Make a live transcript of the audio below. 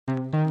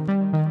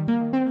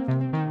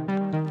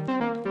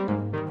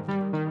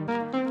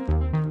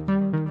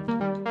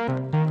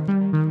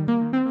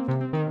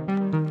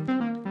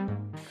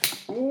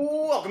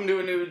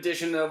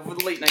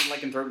of Late Night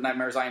Lycanthrope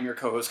Nightmares. I am your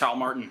co-host, Kyle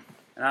Martin.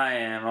 And I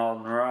am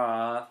Alden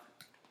Roth.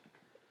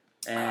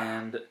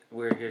 And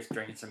we're here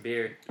drinking some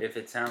beer. If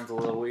it sounds a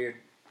little weird,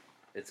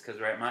 it's because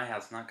we're at my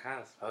house, not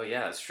Kyle's. Oh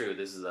yeah, it's true.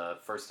 This is the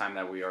first time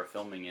that we are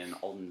filming in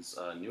Alden's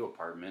new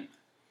apartment.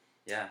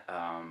 Yeah.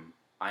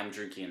 I'm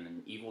drinking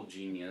an Evil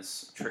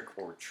Genius Trick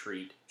or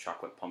Treat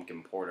Chocolate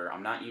Pumpkin Porter.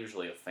 I'm not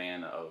usually a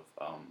fan of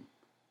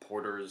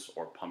porters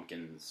or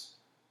pumpkins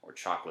or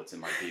chocolates in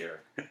my beer.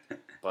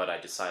 But I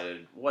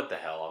decided, what the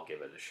hell, I'll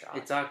give it a shot.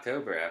 It's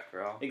October,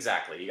 after all.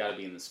 Exactly. You gotta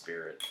be in the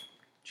spirit.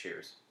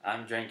 Cheers.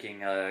 I'm drinking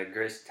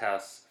Grist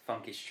House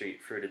Funky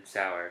Street Fruited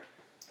Sour.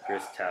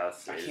 Grist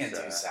House I is... can't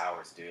do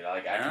sours, dude.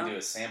 I can do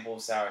a sample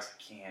of sours.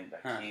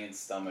 I can't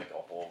stomach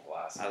a whole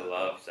glass of I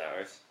love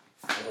sours.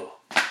 Ugh.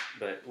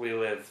 But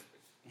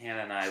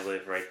Hannah and I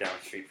live right down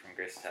the street from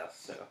Grist House,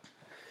 so...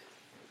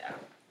 Yeah.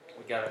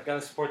 We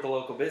gotta support the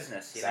local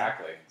business, you know?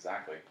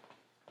 Exactly.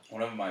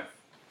 One of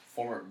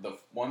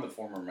the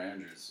former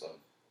managers of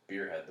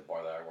Beerhead, the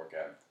bar that I work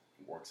at,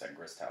 works at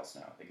Grist House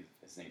now. I think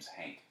his name's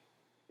Hank.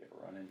 You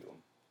ever run into him?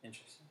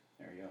 Interesting.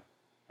 There you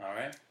go. All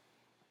right.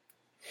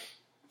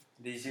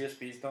 These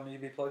USBs don't need to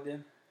be plugged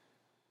in?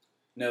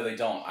 No, they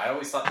don't. I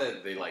always thought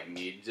that they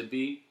needed to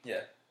be.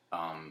 Yeah.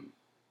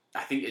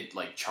 I think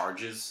it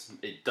charges.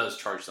 It does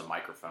charge the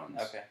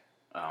microphones. Okay.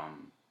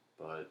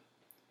 But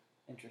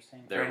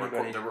interesting. They're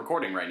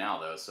recording right now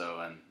though,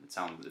 and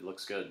it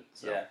looks good.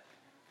 So. Yeah.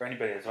 For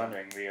anybody that's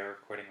wondering, we are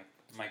recording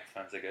with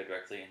microphones that go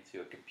directly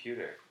into a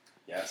computer.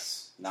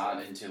 Yes,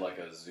 not into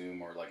a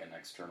Zoom or an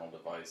external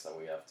device that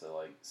we have to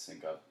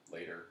sync up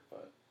later.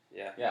 But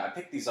yeah, I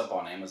picked these up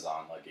on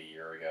Amazon a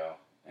year ago,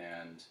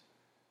 and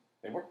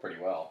they work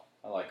pretty well.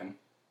 I like them.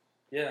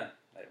 Yeah,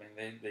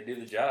 I mean they do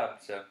the job,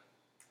 so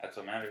that's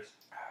what matters.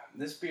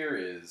 This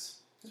beer's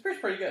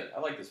pretty good.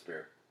 I like this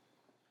beer.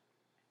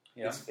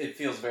 Yeah, it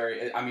feels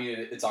very. I mean,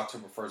 it's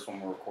October 1st when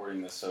we're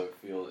recording this, so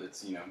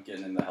it's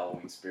getting in the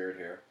Halloween spirit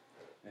here,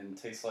 and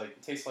it tastes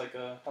like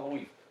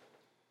Halloween.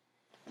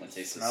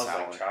 It smells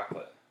like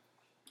chocolate.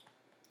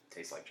 It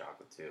tastes like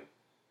chocolate too.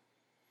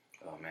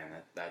 Oh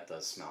man, that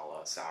does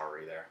smell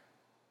soury there.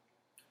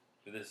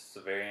 This is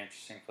a very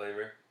interesting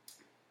flavor.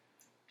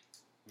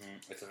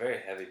 It's a very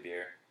heavy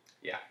beer.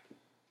 Yeah.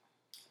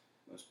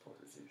 Most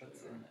porters usually.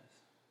 What's in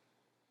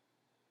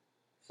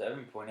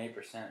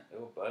this? 7.8%.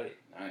 Oh, buddy.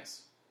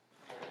 Nice.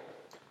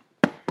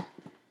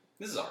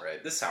 This is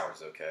alright. This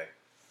sour's okay.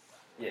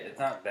 Yeah, it's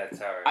not that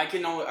sour. I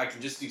can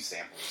just do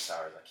samples of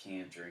sours. I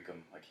can't drink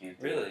them. I can't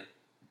do Really? it.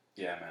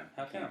 Yeah, man.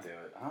 How I can't come? do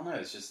it. I don't know.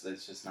 It's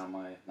just not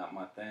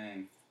my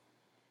thing.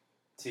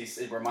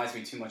 It reminds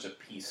me too much of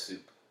pea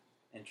soup.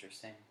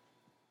 Interesting.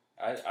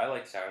 I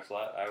like sours a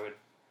lot.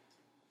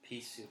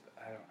 Pea soup.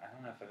 I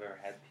don't know if I've ever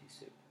had pea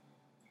soup.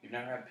 You've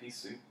never had pea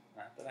soup?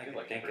 Not that I feel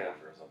can think everyone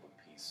of. grows up with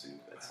pea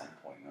soup at some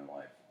point in their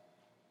life.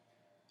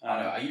 I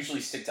don't know. I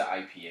usually stick to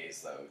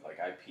IPAs though.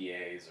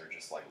 IPAs or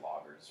just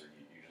lagers are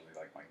usually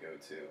my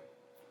go-to.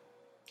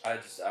 I'm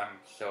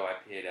so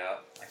IPA'd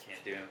out. I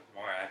can't do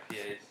more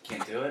IPAs.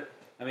 Can't do it?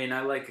 I mean,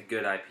 I like a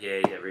good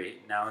IPA every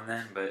now and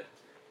then, but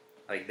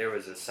there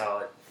was a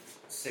solid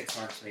 6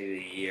 months, maybe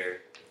a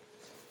year,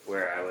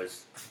 where I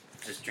was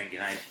just drinking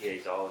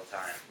IPAs all the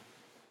time.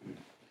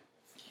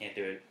 Can't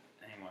do it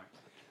anymore.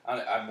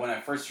 When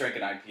I first drank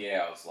an IPA,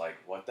 I was like,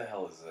 what the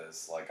hell is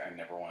this? I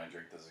never want to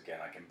drink this again.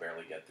 I can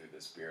barely get through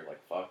this beer.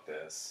 Fuck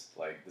this.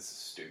 This is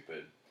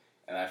stupid.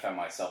 And I found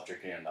myself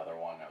drinking another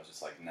one. I was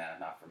just like, nah,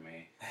 not for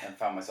me. And I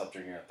found myself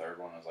drinking a third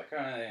one. I was like, oh,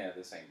 yeah,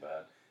 this ain't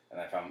bad. And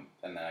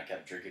then I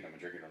kept drinking them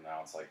and drinking them.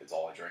 Now it's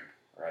all I drink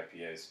are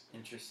IPAs.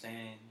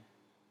 Interesting.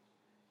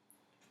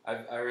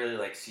 I really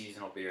like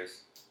seasonal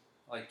beers.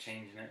 I like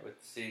changing it with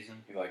the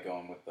season. You like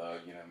going with the,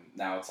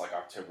 now it's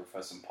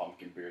Oktoberfest and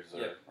pumpkin beers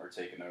are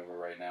taking over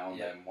right now. And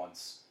then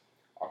once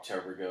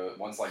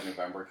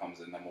November comes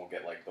in, then we'll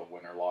get the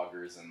winter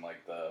lagers and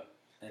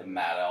the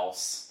Mad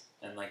Elves.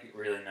 And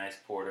really nice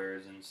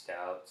porters and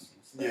stouts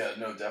and stuff. Yeah,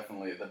 no,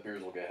 definitely. The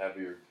beers will get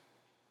heavier.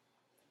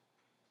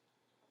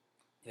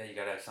 Yeah, you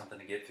gotta have something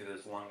to get through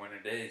those long winter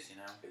days,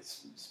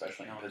 It's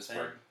especially in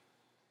Pittsburgh.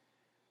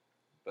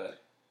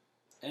 But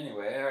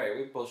anyway, alright,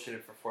 we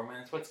bullshitted for 4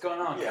 minutes. What's going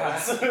on, Yeah,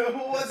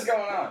 what's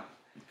going on?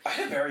 I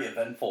had a very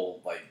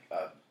eventful,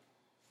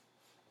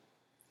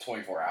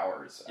 24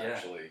 hours,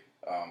 actually.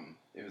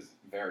 It was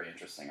very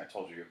interesting. I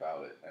told you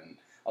about it, and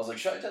I was like,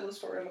 should I tell the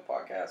story on the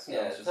podcast? And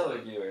yeah, tell the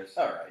viewers.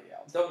 All right, yeah.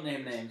 Don't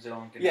name names.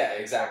 Don't get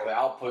exactly.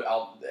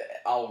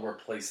 I'll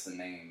replace the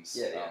names.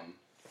 Yeah.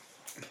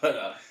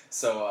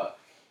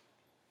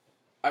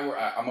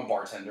 I'm a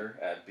bartender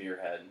at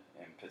Beerhead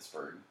in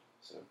Pittsburgh,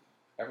 so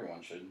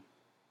everyone should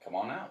come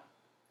on out.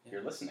 Yeah.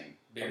 You're listening.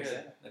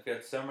 Beerhead. They've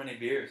got so many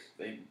beers.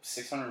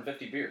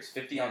 650 beers,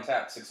 50 on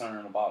tap, 600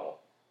 in a bottle.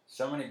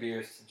 So many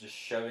beers to just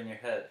shove in your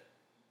head.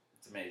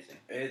 It's amazing.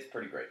 It's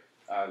pretty great.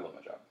 I love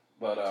my job,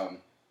 but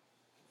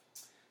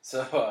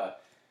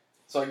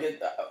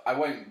I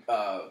went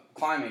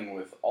climbing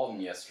with Alden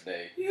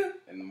yesterday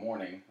in the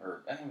morning,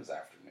 and it was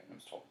afternoon. It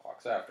was 12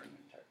 o'clock, so afternoon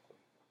technically.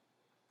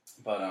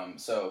 But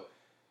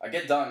I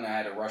get done and I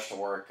had to rush to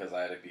work because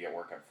I had to be at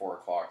work at 4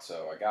 o'clock.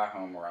 So I got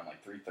home around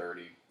like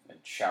 3:30 and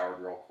showered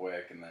real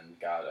quick and then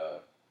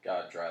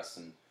got dressed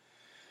and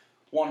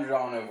wandered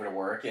on over to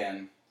work.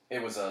 And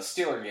it was a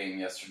Steeler game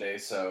yesterday,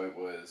 so it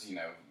was,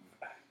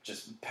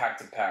 just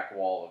pack-to-pack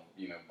wall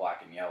of,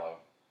 black and yellow.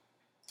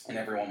 And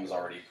everyone was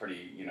already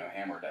pretty,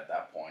 hammered at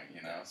that point,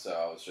 So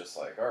I was just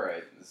like, all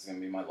right, this is going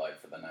to be my life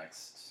for the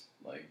next,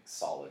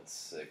 solid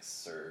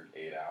 6 or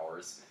 8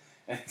 hours.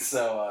 And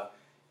so,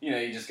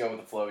 you just go with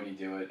the flow and you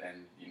do it,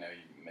 and, you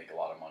make a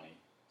lot of money.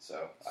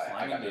 So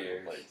I got no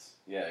complaints.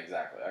 Yeah,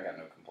 exactly. I got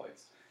no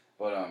complaints.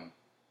 But,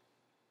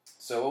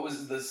 so what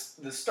was this?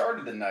 The start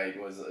of the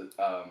night was,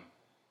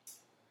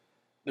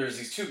 there's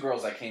these 2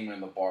 girls that came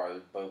in the bar,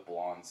 both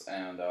blondes,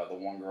 and the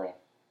one girl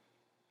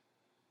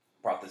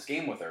brought this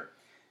game with her.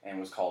 And it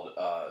was called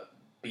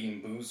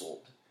Bean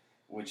Boozled,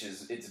 which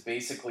it's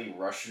basically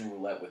Russian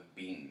roulette with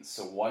beans.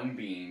 So one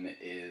bean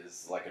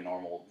is like a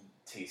normal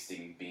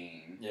tasting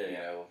bean,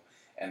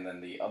 and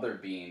then the other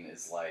bean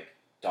is like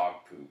dog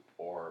poop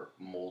or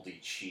moldy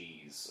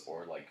cheese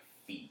or like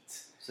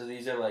feet. So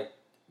these are like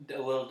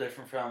a little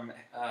different from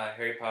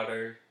Harry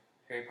Potter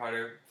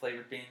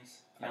flavored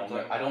beans.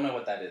 I don't know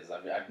what that is.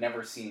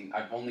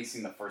 I've only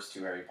seen the first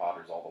 2 Harry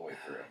Potters all the way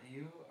through.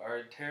 You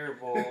are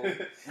terrible.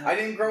 I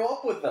didn't grow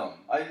up with them.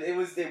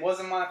 It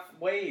wasn't my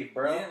wave,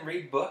 bro. You didn't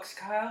read books,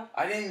 Kyle?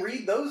 I didn't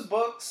read those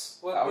books.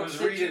 What books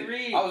did you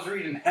read? I was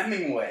reading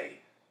Hemingway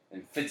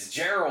and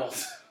Fitzgerald.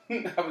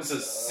 I was a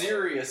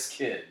serious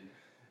kid.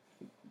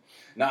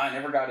 No, I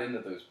never got into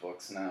those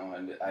books. No,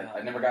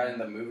 I never got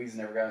into movies.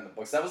 Never got into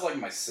books. That was like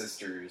my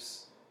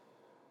sister's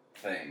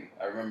thing.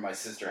 I remember my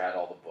sister had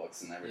all the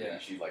books and everything. Yeah.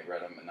 She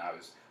read them, and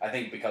I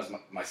think because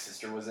my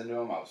sister was into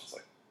them, I was just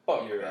like,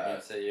 fuck that. I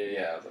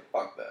was like,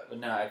 fuck that. But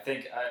no, I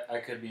think I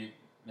could be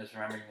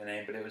misremembering the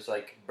name, but it was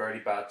like Bertie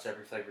Bott's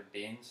Every Flavored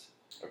Beans.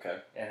 Okay.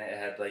 And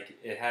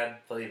it had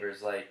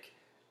flavors like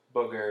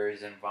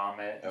boogers and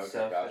vomit and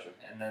stuff. Gotcha.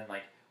 And then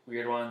like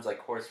weird ones like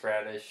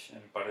horseradish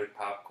and buttered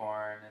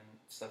popcorn and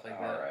stuff like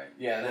that. All right.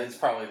 Yeah, it's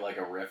probably like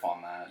a riff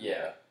on that.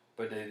 Yeah.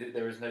 But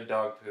there was no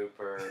dog poop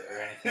or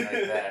anything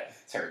like that.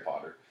 It's Harry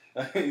Potter.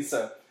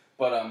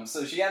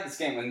 So she had this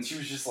game, and she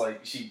was just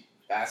like, she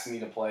asked me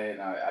to play it,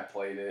 and I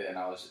played it, and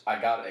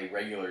I got a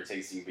regular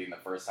tasting bean the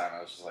first time.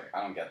 I was just like,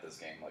 I don't get this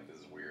game. Like,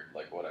 this is weird.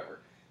 Like, whatever.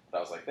 But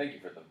I was like, thank you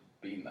for the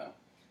bean, though.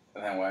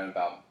 And then I went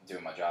about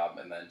doing my job,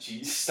 and then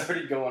she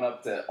started going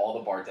up to all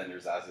the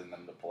bartenders, asking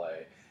them to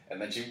play. And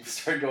then she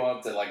started going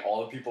up to, like,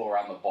 all the people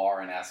around the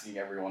bar and asking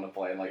everyone to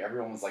play. And, like,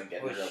 everyone was, like,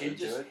 getting real into it. Was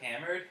she just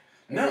hammered?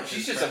 No,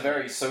 she's just a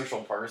very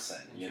social person,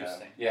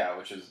 Interesting. Yeah,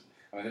 which is,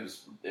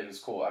 it was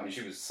cool. I mean,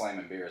 she was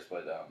slamming beers,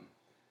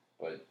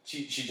 but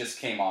she just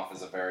came off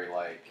as a very,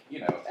 like,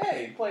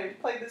 hey, play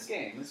this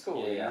game. It's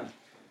cool, Yeah.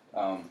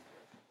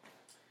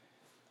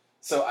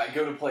 So I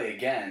go to play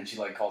again. She,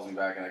 like, calls me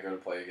back, and I go to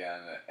play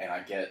again, and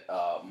I get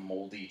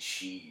moldy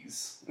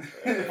cheese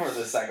for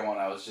the second one.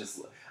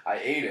 I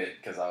ate it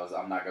because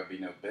I'm not gonna be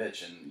no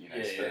bitch and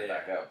spit it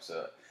back up.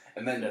 So.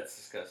 And then that's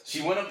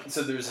disgusting. She went up.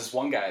 So there was this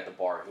one guy at the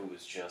bar who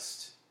was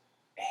just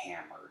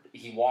hammered.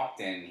 He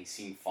walked in. He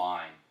seemed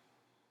fine.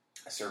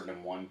 I served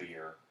him 1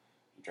 beer.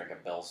 He drank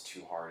a Bell's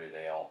Two Hearted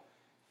Ale,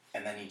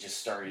 and then he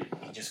just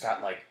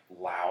got like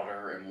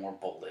louder and more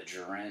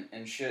belligerent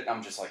and shit.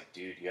 I'm just like,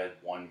 dude, you had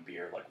 1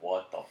 beer. Like,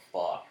 what the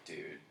fuck,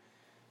 dude?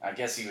 I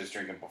guess he was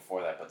drinking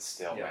before that, but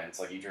still, man, it's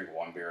like you drink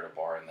 1 beer at a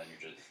bar, and then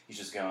he's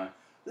just going.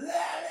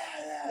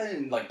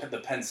 And like the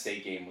Penn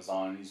State game was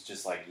on, and he's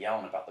just like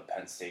yelling about the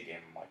Penn State game.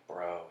 I'm like,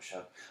 bro,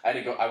 shut up. I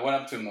went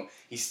up to him.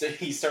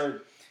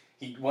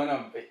 He went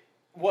up.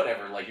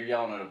 Whatever. Like, you're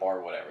yelling at a bar,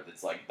 whatever.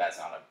 That's like that's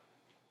not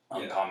a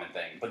uncommon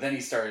thing. But then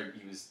he started.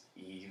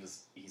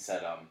 He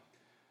said,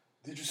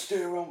 they just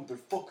stay around with their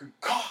fucking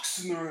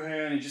cocks in their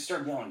hand. He just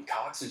started yelling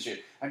cocks and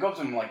shit. I go up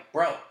to him, I'm like,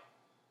 bro.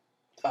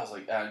 I was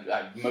like,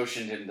 I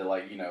motioned him to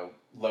like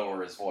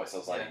lower his voice. I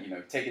was like,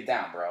 take it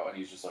down, bro. And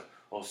he's just like,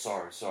 oh,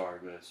 sorry,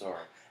 man,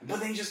 sorry. But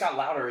then he just got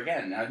louder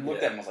again. And I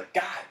looked at him, I was like,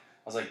 God.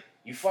 I was like,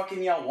 you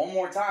fucking yell one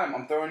more time,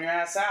 I'm throwing your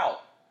ass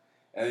out.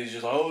 And he's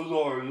just like,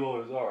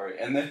 oh, sorry.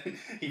 And then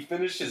he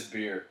finished his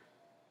beer.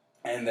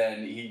 And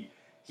then he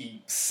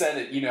said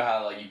it, you know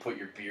how like you put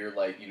your beer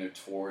like,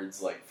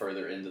 towards like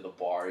further into the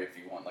bar if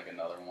you want like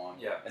another one.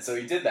 Yeah. And so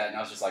he did that, and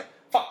I was just like,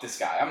 fuck this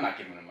guy, I'm not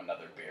giving him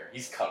another beer.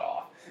 He's cut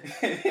off.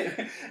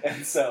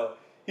 And so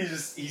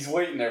he's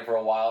waiting there for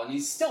a while, and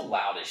he's still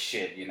loud as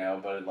shit,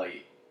 but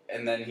like,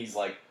 and then he's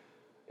like,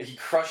 he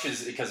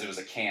crushes, because it was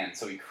a can,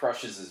 so he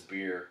crushes his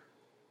beer,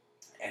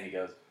 and he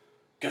goes,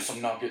 guess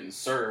I'm not getting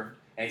served.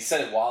 And he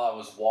said it while I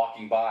was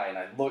walking by, and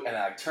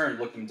I turned,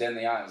 looked him dead in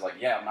the eye, and was like,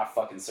 yeah, I'm not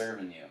fucking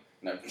serving you.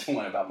 And I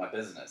went about my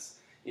business.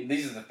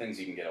 These are the things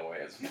you can get away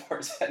as a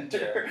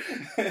bartender.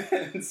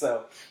 Yeah. And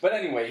so, but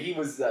anyway, he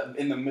was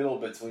in the middle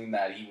between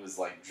that. He was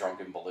like drunk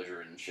and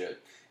belligerent and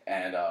shit.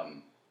 And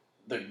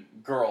the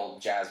girl,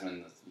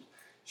 Jasmine,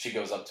 she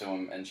goes up to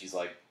him and she's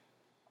like,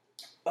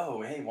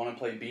 oh, hey, want to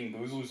play Bean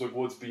Boozled? He's like,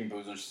 what's Bean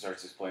Boozled? And she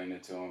starts explaining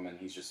it to him, and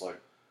he's just like,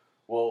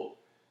 well,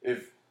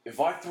 if if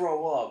I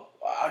throw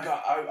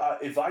up,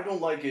 if I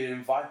don't like it,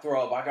 and if I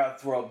throw up, I gotta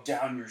throw up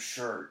down your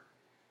shirt.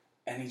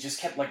 And he just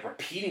kept like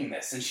repeating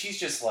this, and she's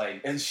just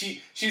like, and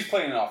she's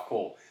playing it off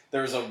cool.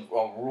 There's a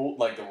rule,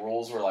 like the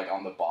rules were like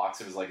on the box.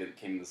 It was like it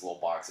came in this little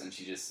box, and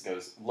she just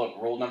goes, "Look,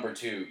 rule number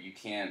 2: you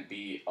can't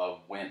be a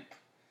wimp."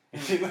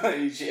 And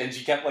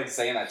she kept like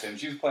saying that to him.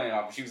 She was playing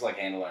off. She was like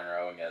handling her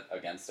own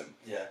against him.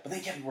 Yeah. But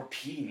they kept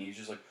repeating. He's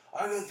just like,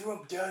 "I gotta throw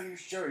up down your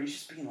shirt." He's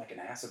just being like an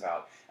ass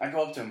about it. I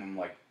go up to him. I'm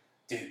like,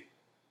 "Dude,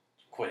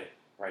 quit it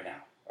right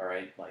now. All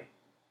right? Like,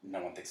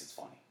 no one thinks it's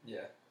funny."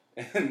 Yeah.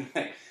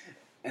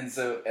 And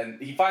so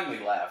he finally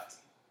left,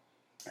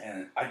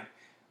 and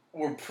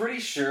we're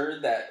pretty sure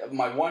that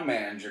my one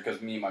manager,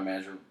 because me and my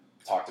manager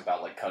talked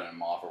about like cutting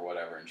him off or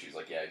whatever, and she was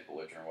like, "Yeah, he's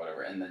belligerent or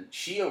whatever," and then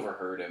she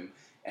overheard him,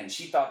 and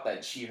she thought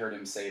that she heard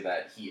him say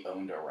that he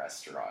owned a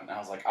restaurant, and I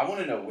was like, I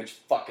want to know which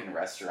fucking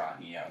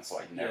restaurant he owns, so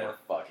I never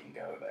fucking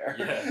go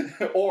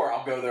there, or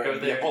I'll go there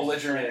and be a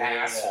belligerent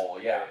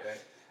asshole, yeah.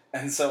 Right.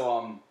 And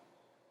so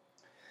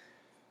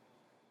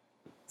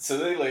so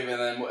they leave,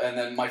 and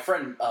then my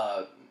friend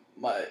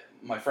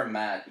my friend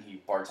Matt, he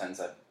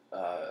bartends at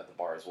the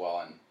bar as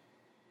well, and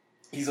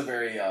he's a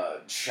very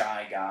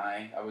shy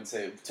guy, I would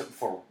say,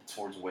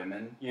 towards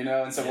women, you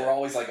know, and so we're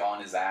always like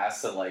on his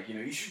ass to like, you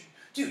know, you should,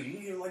 dude, you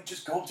need to like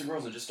just go up to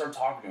girls and just start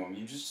talking to him.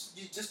 You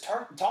just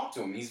talk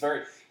to him. He's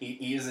very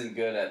he isn't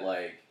good at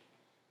like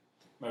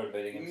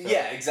motivating himself.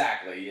 Yeah,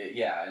 exactly.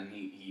 Yeah, and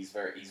he's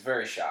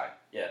very shy.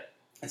 Yeah.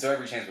 And so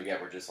every chance we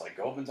get, we're just like,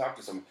 go up and talk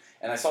to someone.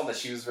 And I saw that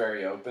she was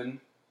very open,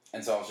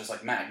 and so I was just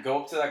like, Matt, go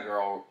up to that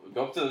girl,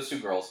 go up to those 2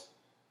 girls,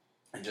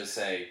 and just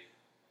say,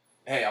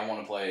 hey, I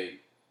want to play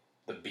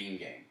the bean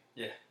game.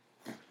 Yeah.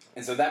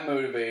 And so that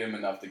motivated him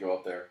enough to go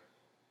up there.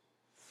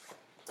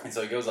 And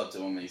so he goes up to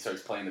him and he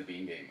starts playing the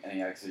bean game.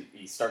 And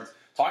he starts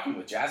talking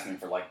with Jasmine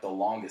for like the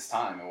longest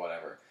time or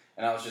whatever.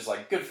 And I was just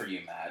like, good for you,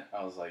 Matt.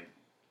 I was like,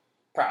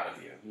 proud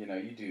of you. You know,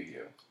 you do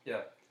you.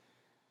 Yeah.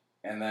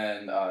 And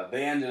then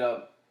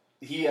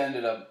he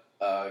ended up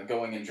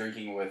going and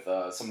drinking with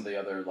some of the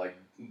other like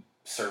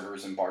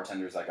servers and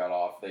bartenders that got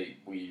off.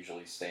 We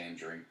usually stay and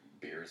drink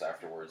beers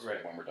afterwards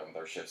when we're done with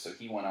our shift. So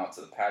he went out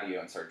to the patio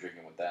and started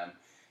drinking with them,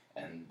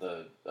 and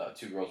the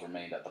 2 girls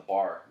remained at the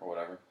bar or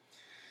whatever.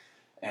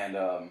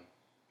 And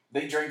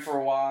they drank for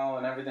a while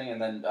and everything,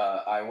 and then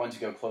I went to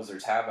go close their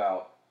tab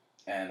out,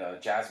 and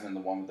Jasmine, the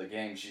one with the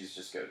game, she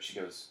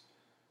goes,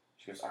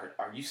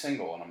 are you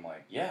single? And I'm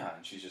like, yeah.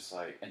 And she's just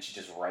like, and she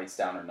just writes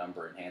down her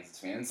number and hands it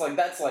to me. And it's like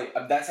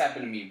that's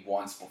happened to me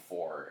once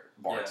before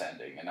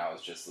bartending, and I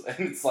was just,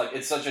 and it's like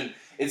it's such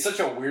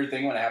a weird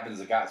thing when it happens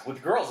to guys.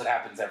 With girls, it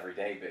happens every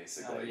day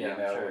basically. You know,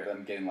 sure.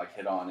 Them getting like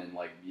hit on and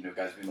like, you know,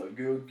 guys being like,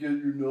 go get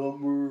your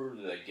number.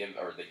 They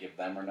give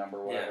them her number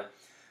or whatever. Yeah.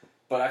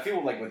 But I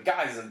feel like with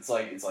guys, it's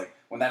like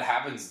when that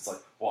happens, it's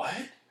like, what?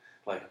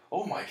 Like,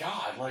 oh my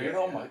god, like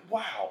my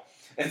wow.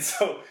 And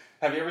so,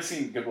 have you ever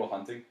seen Good Will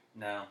Hunting?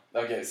 No.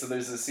 Okay, so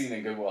there's a scene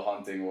in Good Will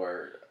Hunting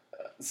where,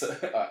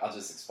 I'll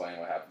just explain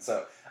what happened.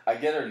 So I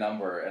get her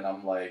number, and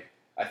I'm like,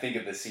 I think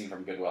of this scene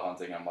from Good Will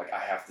Hunting. I'm like, I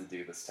have to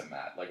do this to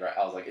Matt. Like, right,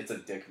 I was like, it's a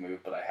dick move,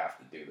 but I have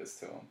to do this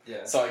to him.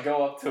 Yeah. So I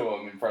go up to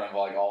him in front of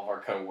like all of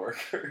our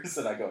coworkers,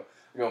 and I go,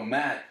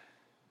 Matt,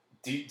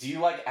 do you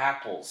like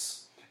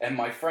apples? And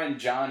my friend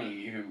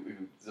Johnny,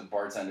 who's a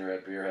bartender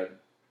at Beerhead,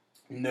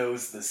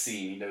 knows the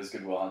scene. He knows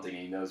Good Will Hunting,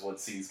 and he knows what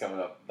scene's coming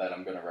up that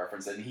I'm going to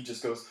reference, and he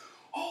just goes,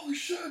 holy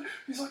shit!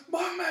 He's like,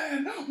 my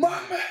man!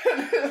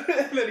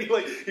 And then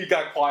he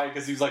got quiet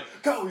because he was like,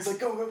 go! He's like,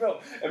 go!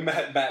 And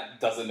Matt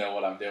doesn't know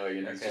what I'm doing,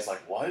 and he's just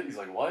like, what? He's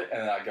like, what?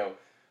 And then I go,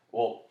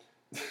 well,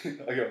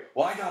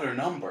 I got her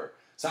number.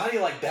 So how do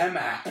you like them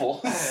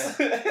apples?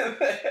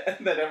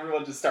 And then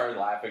everyone just started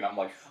laughing. I'm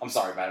like, I'm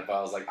sorry, Matt, but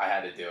I was like, I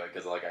had to do it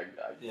because like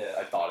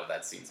I thought of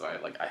that scene, so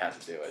I had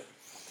to do it.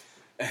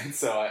 And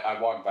so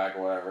I walked back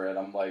or whatever, and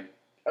I'm like,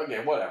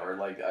 okay, whatever.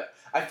 Like,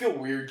 I feel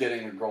weird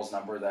getting a girl's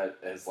number that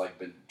has, like,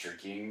 been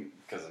drinking,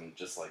 because I'm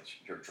just like,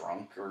 you're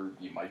drunk, or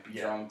you might be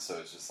drunk, so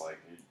it's just like,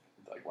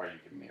 why are you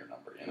giving me your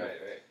number, you know?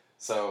 Right.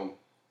 So,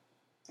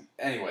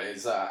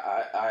 anyways,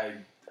 I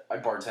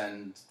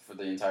bartend for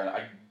the entire night.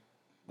 I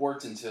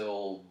worked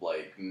until,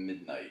 like,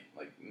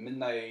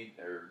 midnight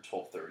or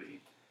 12:30.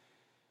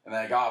 And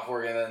then I got off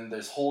work, and then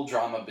this whole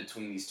drama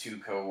between these 2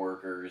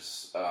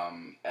 coworkers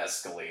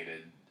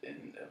escalated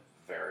in a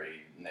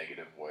very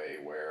negative way,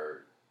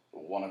 where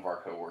one of our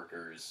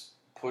coworkers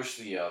pushed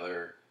the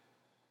other,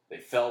 they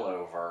fell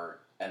over,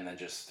 and then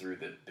just threw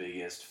the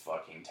biggest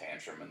fucking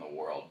tantrum in the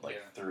world.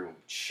 Like, threw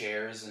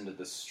chairs into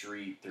the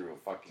street, threw a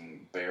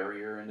fucking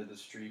barrier into the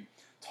street,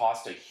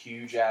 tossed a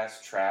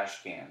huge-ass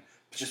trash can,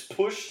 just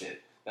pushed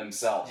it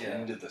themselves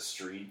into the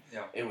street.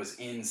 Yeah. It was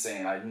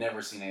insane. I'd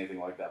never seen anything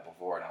like that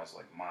before, and I was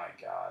like, my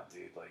god,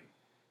 dude, like,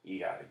 you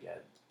gotta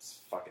get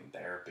fucking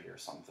therapy or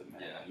something,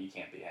 man. Yeah. You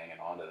can't be hanging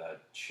on to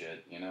that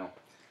shit, you know?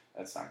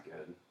 That's not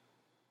good.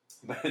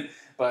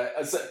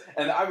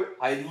 And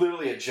I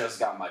literally had just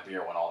gotten my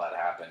beer when all that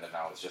happened, and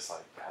I was just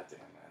like, god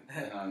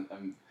damn, man.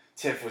 And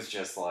Tiff was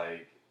just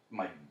like,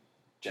 my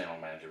general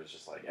manager was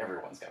just like,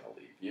 everyone's gotta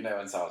leave, you know?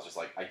 And so I was just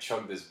like, I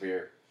chugged this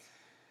beer,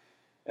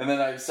 And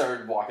then I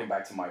started walking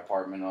back to my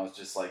apartment, and I was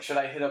just like, should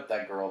I hit up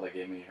that girl that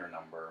gave me her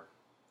number?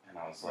 And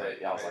I was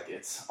like, like,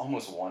 it's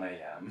almost 1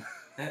 a.m.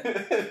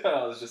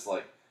 I was just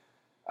like,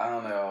 I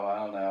don't know.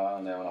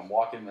 And I'm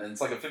walking, and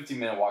it's like a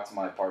 15-minute walk to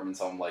my apartment,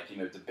 so I'm like,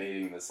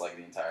 debating this like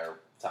the entire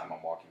time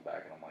I'm walking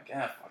back, and I'm like,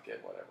 fuck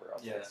it, whatever,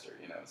 I'll text her,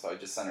 So I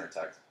just sent her a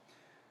text,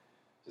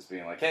 just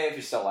being like, hey, if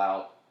you're still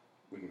out,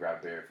 we can grab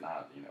a beer, if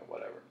not,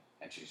 whatever.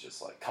 And she's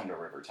just like, come to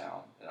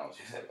Rivertown. And I was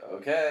just like,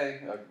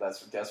 okay,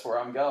 guess where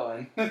I'm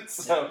going.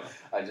 So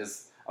I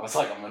was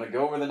like, I'm going to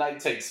go where the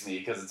night takes me,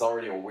 because it's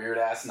already a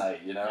weird-ass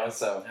night, Yep.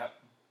 So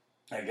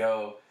I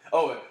go,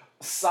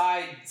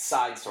 side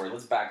story.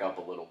 Let's back up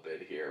a little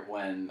bit here.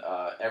 When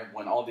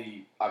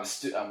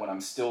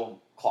I'm still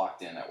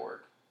clocked in at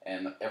work,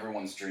 and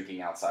everyone's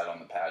drinking outside on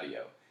the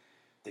patio,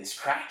 this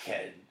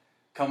crackhead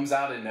comes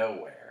out of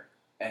nowhere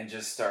and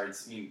just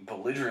starts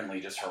belligerently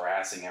just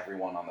harassing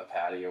everyone on the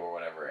patio or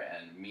whatever.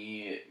 And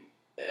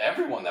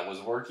everyone that was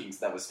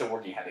still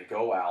working, had to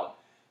go out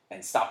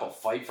and stop a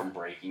fight from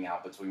breaking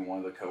out between one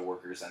of the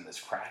coworkers and this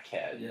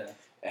crackhead. Yeah.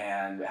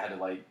 And had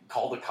to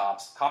call the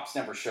cops. Cops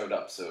never showed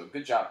up, so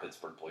good job,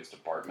 Pittsburgh Police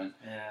Department.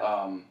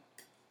 Yeah.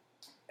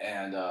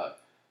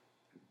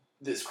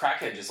 This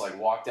crackhead just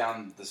walked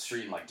down the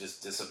street and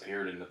just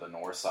disappeared into the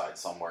north side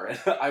somewhere. And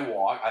I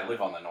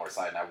live on the north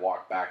side, and I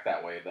walk back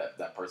that way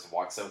that person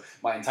walked. So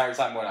my entire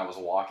time when I was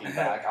walking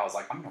back, I was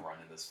like, I'm gonna run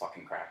into this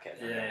fucking crackhead.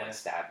 They're gonna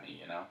stab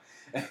me,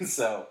 And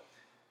so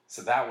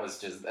that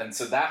was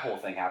so that whole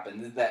thing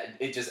happened. That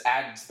it just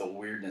added to the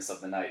weirdness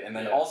of the night. And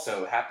then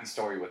also, happy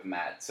story with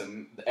Matt. So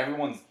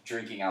everyone's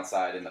drinking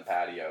outside in the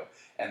patio,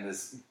 and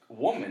this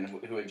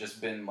woman who had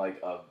just been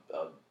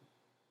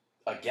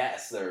a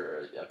guest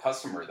or a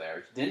customer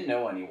there, didn't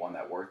know anyone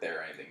that worked there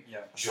or anything,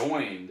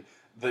 joined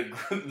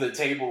the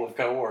table of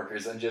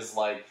coworkers and just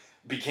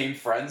became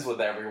friends with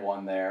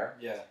everyone there,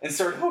 and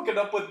started hooking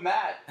up with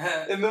Matt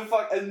in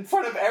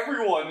front of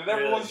everyone, and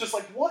everyone's just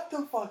like, what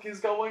the fuck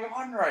is going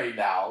on right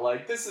now?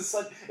 It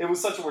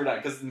was such a weird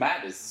night, because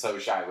Matt is so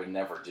shy, would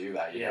never do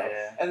that, you know?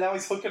 And now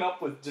he's hooking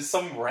up with just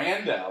some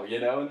rando,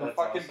 in the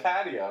fucking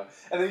patio,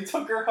 and then he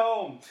took her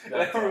home,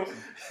 and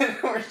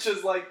we're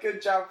just like,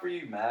 good job for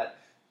you, Matt.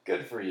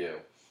 Good for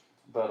you.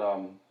 But,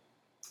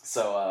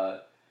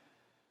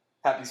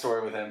 happy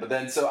story with him. But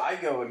then, so I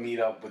go and meet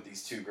up with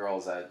these two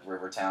girls at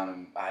Rivertown,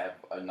 and I have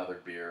another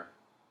beer.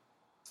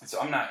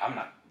 So I'm not,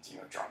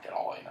 drunk at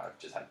all, I've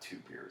just had 2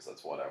 beers.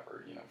 That's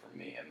whatever, for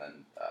me. And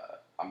then,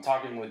 I'm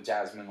talking with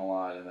Jasmine a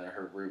lot, and then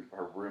her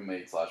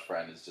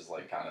roommate/friend is just,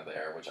 kind of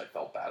there, which I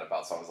felt bad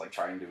about. So I was,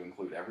 trying to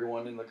include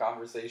everyone in the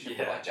conversation.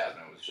 But,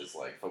 Jasmine was just,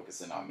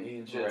 focusing on me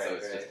and shit. Right, so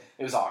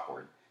it was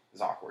awkward.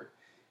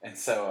 And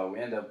so we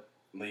end up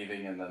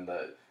leaving, and then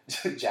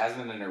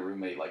Jasmine and her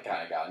roommate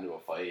kind of got into a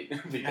fight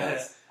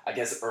because I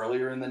guess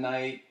earlier in the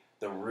night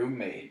the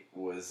roommate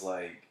was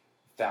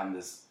found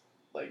this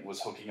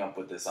was hooking up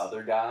with this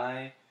other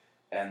guy,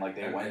 and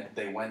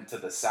they went to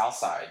the South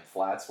Side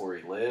flats where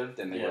he lived,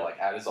 and they were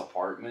at his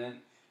apartment,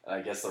 and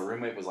I guess the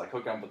roommate was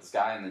hooking up with this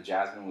guy, and then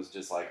Jasmine was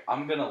just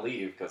I'm gonna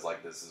leave because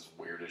this is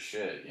weird as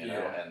shit,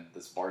 and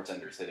this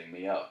bartender's hitting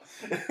me up.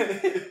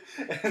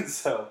 And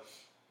so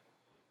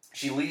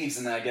she leaves,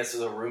 and then I guess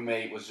the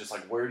roommate was just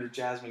where did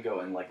Jasmine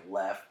go? And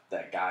left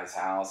that guy's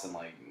house and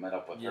met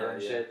up with her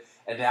and shit.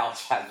 And now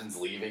Jasmine's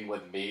leaving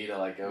with me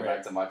to go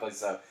back to my place.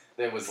 So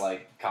there was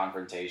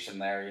confrontation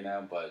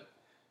there, but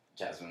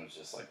Jasmine was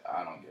just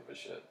I don't give a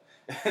shit.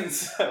 And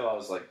so I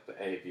was like,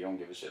 hey, if you don't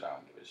give a shit, I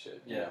don't give a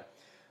shit. You know?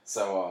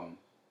 So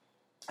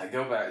I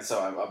go back. So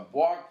I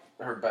walk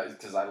her back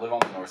because I live on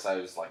the north side.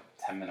 It was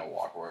 10-minute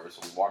walk or whatever.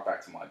 So we walk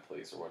back to my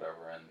place or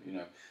whatever. And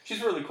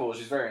she's really cool.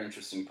 She's a very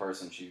interesting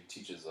person. She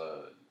teaches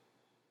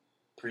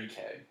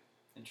pre-K.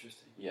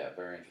 Interesting. Yeah,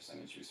 very interesting.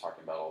 And she was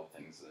talking about all the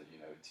things that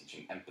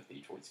teaching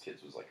empathy towards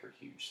kids was her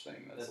huge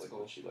thing. That's cool.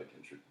 What she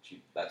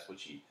that's what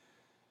she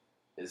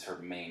is her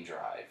main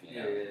drive.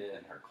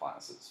 In her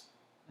classes.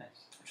 Nice.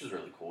 Which is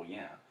really cool.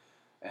 Yeah,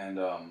 and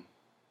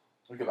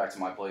we go back to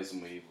my place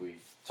and we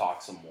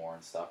talk some more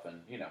and stuff,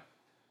 and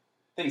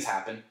things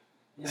happen.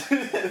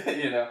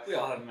 Yeah. We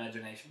all have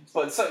imaginations.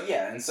 But so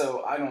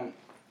I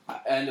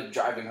end up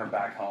driving her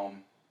back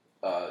home.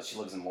 She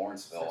lives in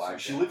Lawrenceville.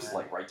 She lives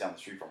right down the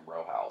street from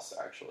Row House,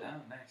 actually.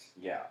 Oh, nice.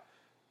 Yeah,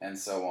 and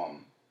so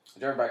I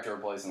drive back to her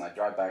place, and I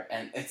drive back,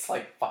 and it's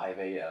 5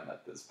 a.m.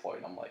 at this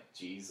point. I'm like,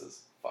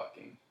 Jesus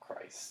fucking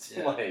Christ,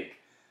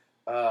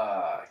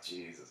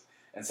 Jesus.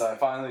 And so I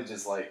finally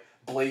just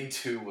Blade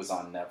 2 was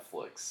on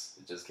Netflix.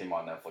 It just came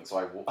on Netflix. So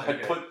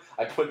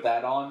I put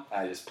that on,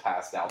 and I just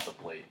passed out to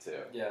Blade 2.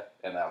 Yeah.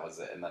 And that was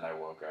it. And then I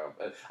woke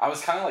up. I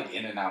was kind of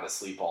in and out of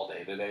sleep all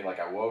day today.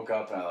 I woke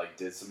up and I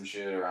did some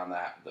shit around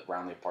the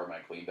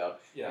apartment. I cleaned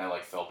up. Yeah. And I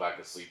fell back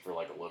asleep for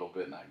a little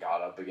bit, and I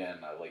got up again,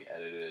 and I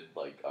edited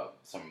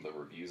some of the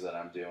reviews that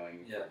I'm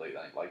doing for Late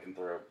Night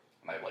Lycanthrope.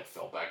 And I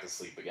fell back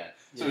asleep again.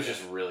 So it was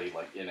just really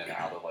in and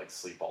out of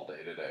sleep all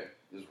day today.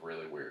 It was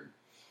really weird.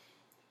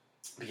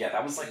 But yeah,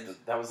 that was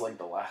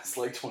the last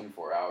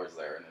 24 hours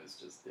there, and it was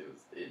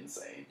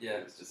insane. Yeah,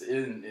 it was just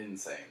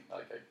insane.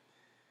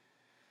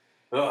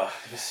 Ugh,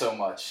 just so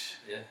much.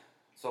 Yeah.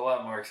 It's a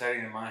lot more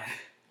exciting than mine.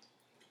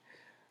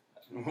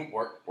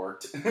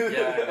 Worked.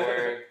 Yeah, I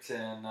worked,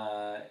 and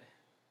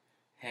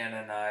Hannah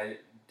and I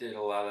did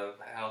a lot of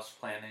house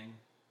planning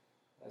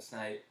last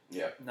night.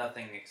 Yeah.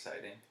 Nothing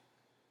exciting.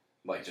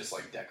 Like, just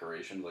like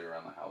decorations like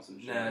around the house and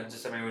shit? No,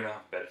 just, I mean, we don't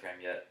have a bed frame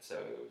yet, so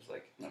it was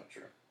like No,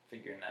 true.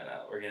 figuring that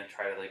out. We're going to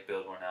try to like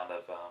build one out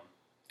of,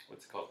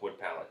 what's it called, wood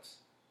pallets.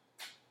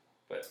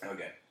 But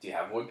Okay. Do you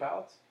have wood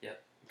pallets? we've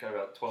got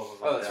about 12 of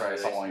them. Oh, that's right. I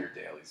saw nowadays. one of your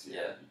dailies. Yeah.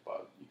 Yeah.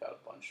 You got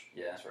a bunch.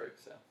 Yeah. That's right.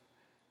 So,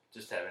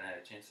 just haven't had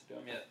a chance to do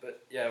them yet.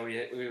 But yeah,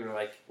 we were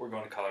like, we're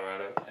going to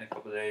Colorado in a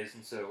couple of days,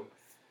 and so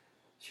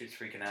she was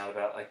freaking out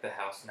about like the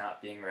house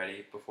not being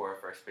ready before our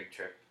first big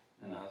trip.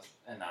 And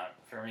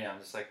for me, I'm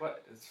just like,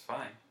 what? It's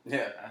fine.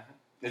 Yeah.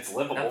 It's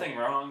livable. Nothing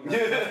wrong.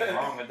 There's nothing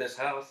wrong with this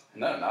house.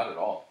 No, not at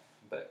all.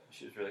 But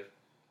she was really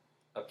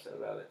upset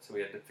about it, so we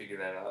had to figure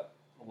that out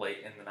late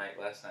in the night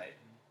last night.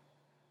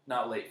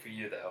 Not late for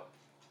you though.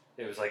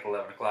 It was like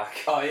 11 o'clock.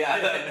 Oh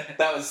yeah,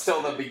 that was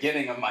still the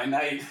beginning of my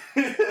night.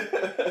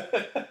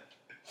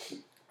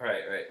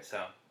 Right.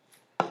 So,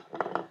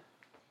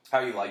 how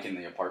are you liking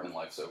the apartment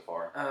life so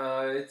far?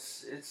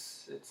 it's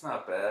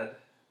not bad.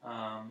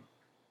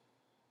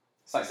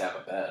 It's nice to have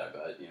a bed, I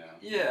bet. You know.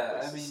 Yeah,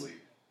 place I to mean,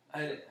 sleep.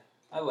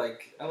 I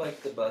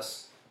like the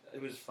bus.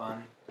 It was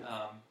fun.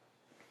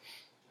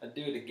 I'd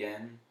do it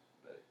again.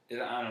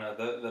 But I don't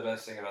know. The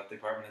best thing about the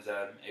apartment is that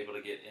I'm able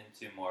to get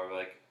into more of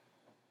like,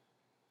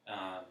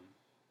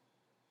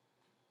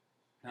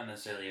 not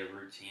necessarily a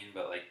routine,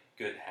 but like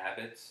good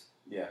habits.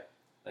 Yeah.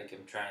 Like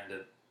I'm trying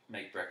to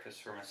make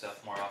breakfast for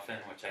myself more often,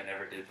 which I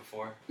never did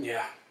before.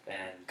 Yeah.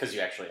 And Because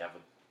you actually have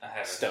I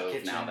have a stove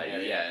kitchen, now that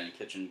and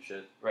kitchen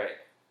shit. right.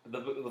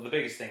 The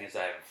biggest thing is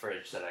I have a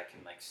fridge that I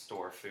can like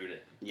store food in.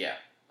 Yeah.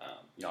 Um,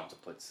 You don't have to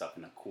put stuff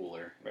in a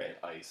cooler, Right.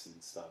 Ice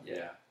and stuff.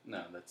 Yeah.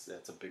 No, that's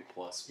a big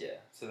plus. Yeah,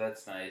 so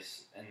that's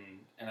nice,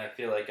 and I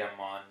feel like I'm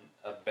on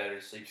a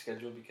better sleep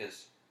schedule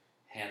because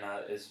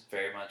Hannah is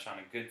very much on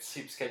a good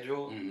sleep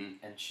schedule,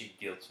 Mm-hmm. and she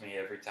guilts me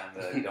every time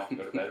that I don't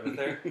go to bed with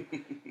her,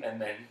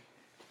 and then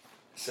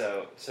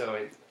so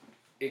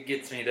it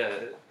gets me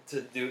to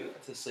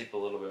sleep a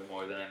little bit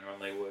more than I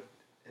normally would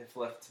if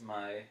left to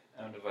my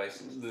own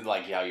devices.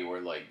 Like how you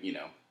were, like, you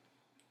know,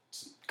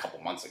 a couple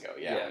months ago.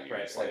 Yeah, when you were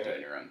just like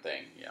doing your own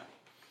thing. Yeah.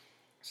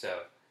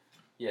 So,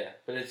 yeah,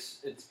 but it's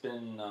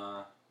been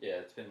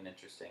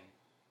interesting,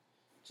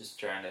 just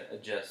trying to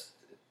adjust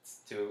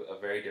to a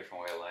very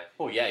different way of life.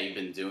 Well, yeah, you've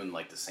been doing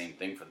like the same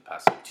thing for the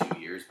past like 2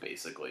 years,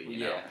 basically. You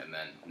know, Yeah. and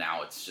then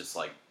now it's just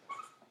like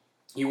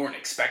you weren't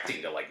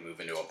expecting to like move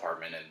into an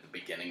apartment at the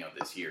beginning of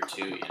this year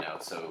too. You know,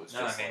 so it was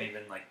just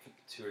even like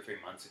 2 or 3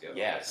 months ago.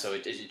 yeah. So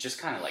it just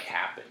kind of like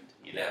happened,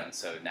 you know. Yeah. And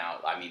so now,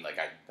 I mean, like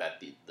I bet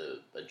the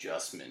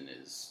adjustment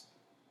is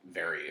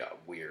very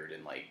weird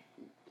and like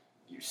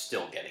you're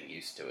still getting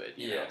used to it.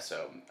 You know?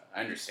 So I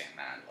understand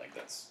that. Like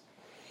that's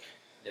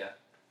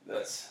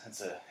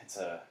it's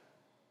a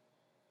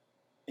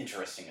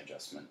interesting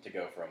adjustment to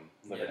go from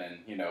living in,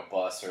 you know,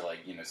 bus or like,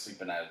 you know,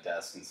 sleeping at a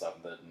desk and stuff,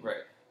 then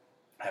Right.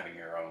 having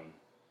your own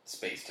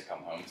space to come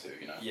home to,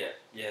 you know. Yeah.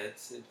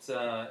 It's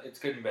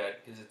good and bad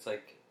because it's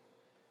like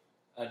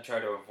I try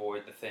to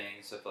avoid the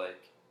things of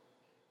like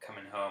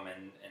coming home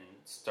and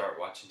start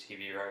watching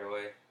TV right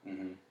away.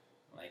 Mm-hmm.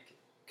 Like,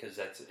 because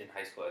that's in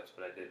high school. That's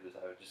what I did. Was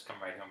I would just come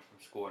right home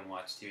from school and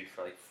watch TV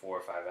for like 4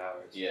 or 5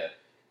 hours. Yeah.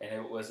 And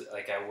it was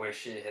like I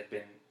wish it had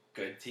been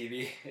good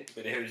TV,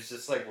 but it was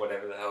just like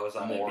whatever the hell was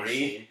on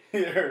Maury.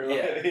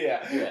 NBC.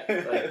 yeah.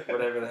 Like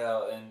whatever the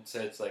hell. And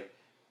so it's like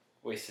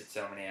wasted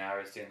so many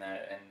hours doing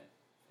that, and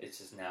it's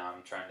just now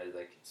I'm trying to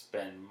like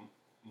spend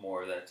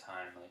more of that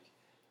time like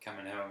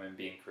coming home and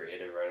being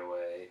creative right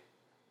away,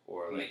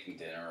 or like making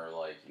dinner or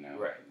like, you know.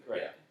 right.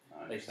 Yeah.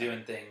 I Like understand.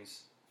 doing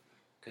things,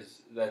 because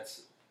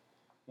that's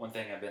one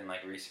thing I've been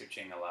like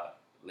researching a lot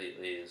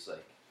lately. Is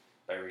like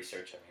by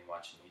research I mean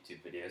watching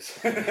YouTube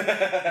videos.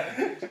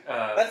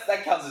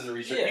 that counts as a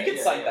research. You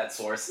can cite that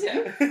source.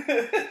 Yeah.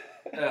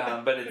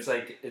 But it's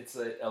like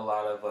a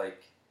lot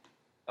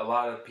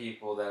of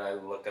people that I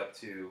look up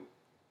to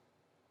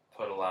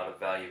put a lot of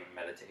value in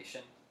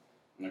meditation,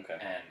 Okay.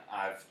 and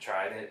I've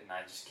tried it and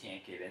I just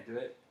can't get into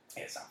it.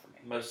 Yeah, it's not for me.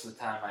 Most of the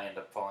time I end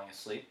up falling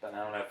asleep, and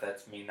I don't know if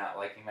that's me not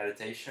liking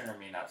meditation or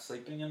me not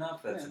sleeping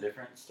enough. That's a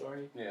different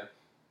story. Yeah.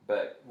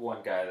 But one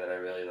guy that I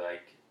really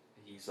like,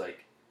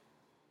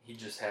 he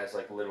just has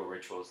like little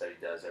rituals that he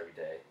does every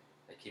day.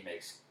 Like he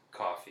makes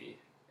coffee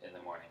in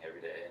the morning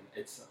every day, and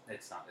it's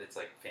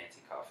like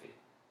fancy coffee.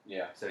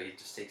 Yeah. So he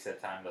just takes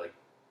that time to like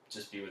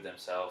just be with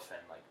himself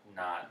and like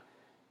not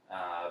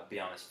be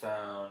on his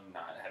phone,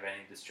 not have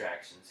any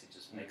distractions. He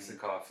just makes the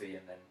coffee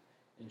and then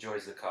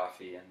enjoys the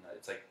coffee, and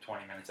it's like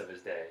 20 minutes of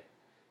his day.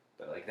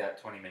 But like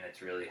that 20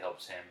 minutes really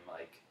helps him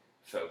like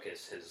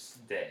focus his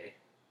day.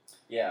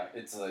 Yeah,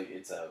 it's a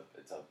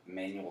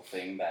manual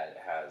thing that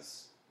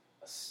has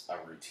a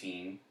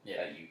routine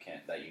that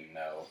you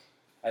know.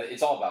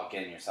 It's all about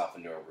getting yourself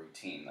into a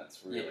routine. That's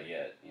really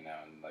it, you know,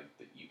 and like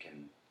that you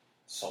can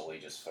solely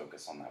just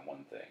focus on that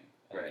one thing,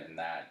 and Right. in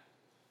that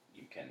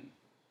you can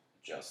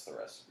just the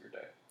rest of your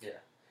day.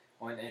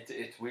 When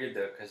it's weird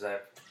though, because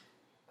I've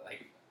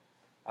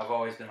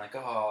always been like,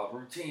 oh,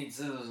 routines,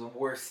 those are the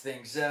worst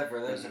things ever.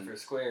 Those are for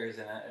squares,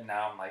 and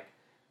now I'm like,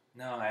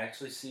 no, I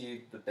actually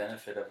see the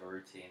benefit of a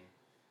routine.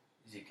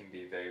 Is you can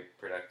be very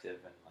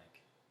productive and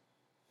like,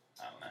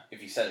 I don't know.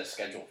 If you set a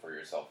schedule for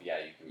yourself, you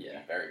can be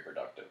very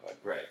productive. Like,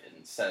 Right.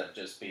 Instead of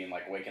just being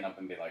like waking up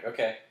and being like,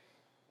 okay,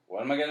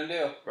 what am I gonna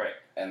do? Right.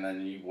 And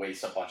then you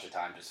waste a bunch of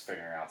time just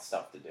figuring out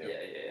stuff to do.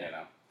 Yeah. You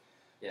know.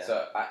 Yeah.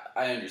 So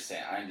I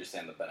understand. I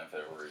understand the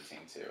benefit of a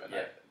routine too, and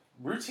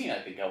routine I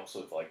think helps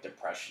with like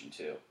depression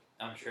too.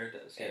 I'm sure it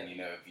does. And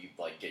if you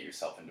like get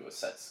yourself into a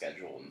set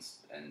schedule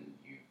and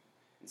you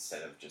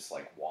instead of just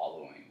like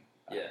wallowing,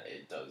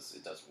 it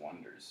does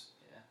wonders.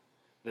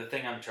 The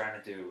thing I'm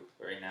trying to do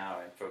right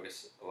now and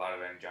focus a lot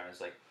of energy on is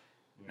like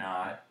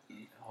not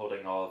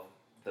holding all of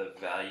the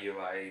value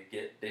I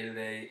get day to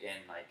day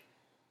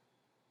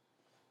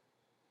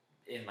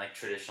in like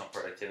traditional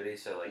productivity.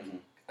 So like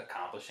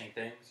accomplishing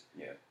things.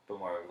 Yeah. But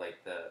more of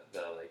like the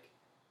like,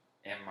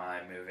 am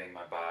I moving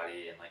my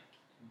body and like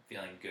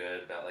feeling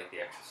good about like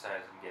the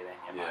exercise I'm getting?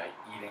 Am I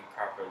eating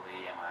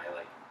properly? Am I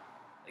like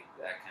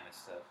that kind of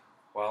stuff?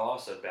 While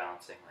also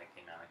balancing like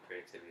the amount of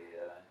creativity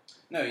that I.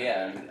 No,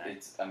 yeah,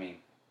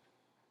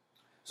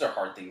 those are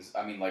hard things.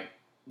 I mean, like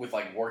with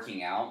like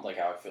working out, like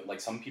how I feel like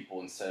some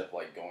people instead of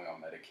like going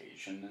on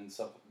medication and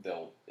stuff,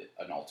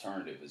 an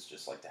alternative is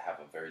just like to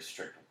have a very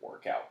strict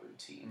workout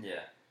routine.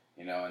 Yeah.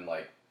 And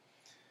like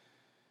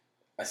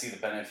I see the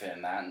benefit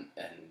in that, and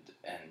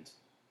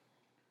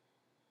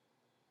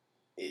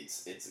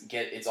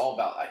it's all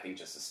about I think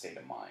just a state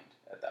of mind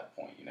at that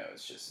point.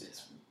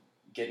 It's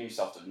getting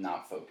yourself to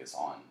not focus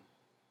on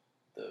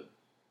the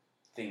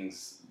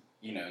things.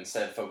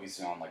 Instead of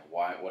focusing on like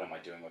what am I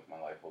doing with my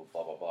life,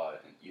 blah blah blah,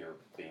 and you're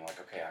being like,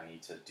 okay, I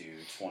need to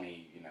do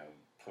 20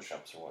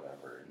 push-ups or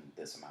whatever in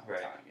this amount of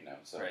time.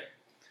 So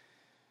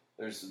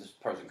there's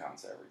pros and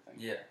cons to everything.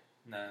 Yeah,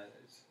 no,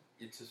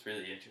 it's just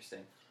really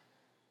interesting.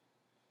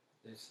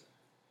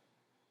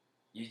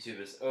 YouTube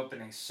is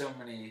opening so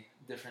many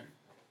different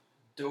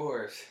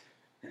doors.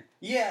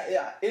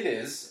 Yeah, it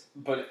is.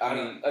 But I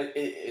mean,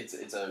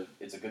 it's a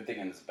good thing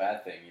and it's a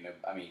bad thing.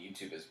 I mean,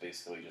 YouTube has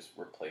basically just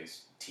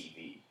replaced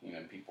TV.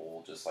 People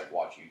will just like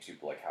watch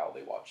YouTube like how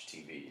they watch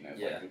TV. Like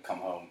you come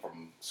home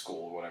from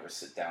school or whatever,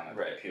 sit down at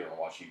the computer and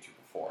watch YouTube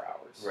for 4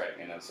 hours. Right.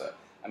 So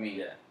I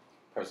mean,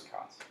 pros and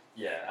cons.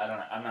 Yeah, I don't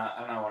know. I'm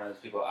not one of those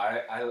people.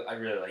 I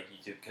really like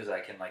YouTube because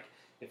I can like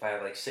if I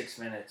have like 6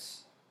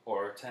 minutes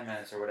or 10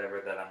 minutes or whatever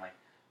that I'm like,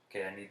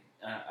 okay,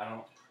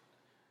 I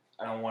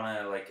don't want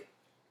to like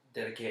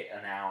dedicate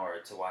an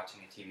hour to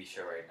watching a TV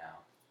show right now.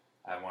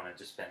 I want to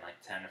just spend like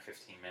 10 or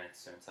 15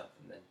 minutes doing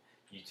something. Then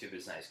YouTube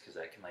is nice because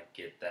I can like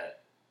get that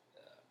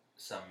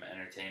some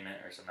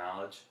entertainment or some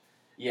knowledge.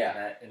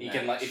 Yeah, you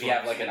can like if you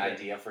have like an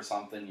idea for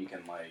something, you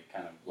can like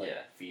kind of like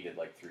feed it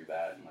like through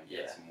that and like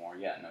get some more.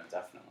 Yeah, no,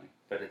 definitely.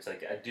 But it's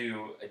like I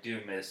do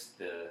miss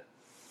the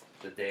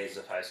days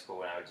of high school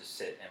when I would just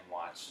sit and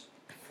watch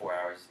 4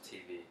 hours of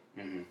TV.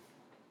 Mm-hmm.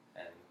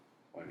 And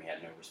when we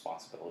had no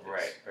responsibilities.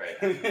 Right.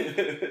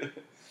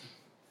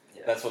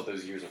 Yeah. That's what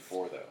those years are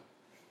for, though.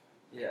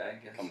 Yeah, I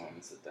guess. Come home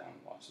and sit down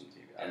and watch some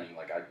TV. I mean,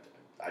 like I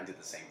did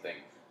the same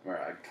thing. Where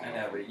I'd come. I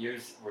know, but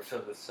yours were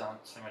filled with so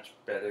much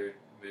better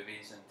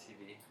movies and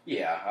TV.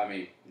 Yeah, I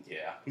mean,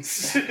 yeah.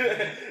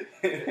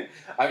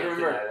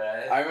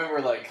 I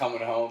remember like coming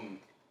home,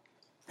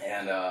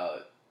 and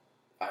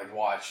I'd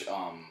watch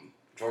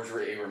George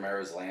A.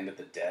 Romero's Land of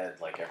the Dead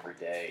like every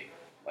day,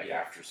 like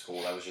after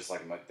school. That was just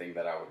like my thing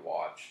that I would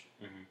watch.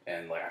 Mm-hmm.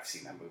 And like I've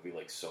seen that movie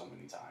like so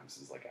many times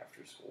since like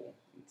after school.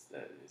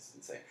 It's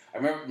insane. I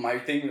remember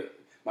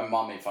my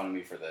mom made fun of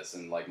me for this,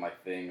 and like my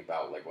thing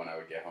about like when I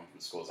would get home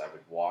from school is I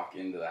would walk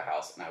into the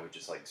house and I would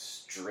just like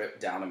strip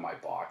down to my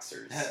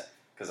boxers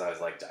because I was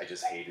like I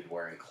just hated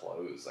wearing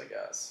clothes. I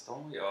guess.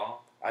 Don't we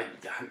all?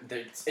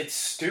 It's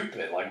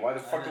stupid. Like why the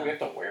fuck do we have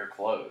to wear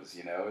clothes?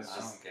 It's just I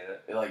don't get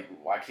it. Like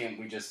why can't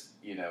we just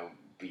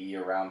be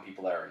around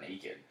people that are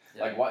naked?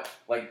 Yeah. Like what?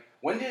 Like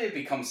when did it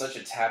become such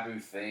a taboo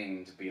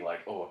thing to be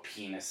like, oh, a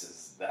penis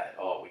is that?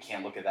 Oh, we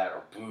can't look at that.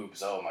 Or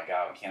boobs. Oh my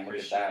god, we can't look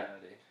at that.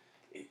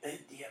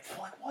 Yeah,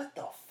 like what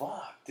the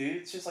fuck, dude?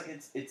 It's just like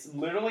it's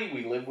literally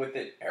we live with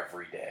it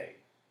every day.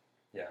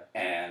 Yeah.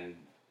 And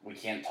we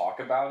can't talk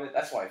about it.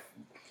 That's what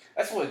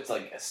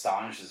like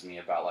astonishes me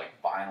about like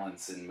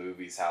violence in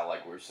movies. How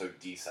like we're so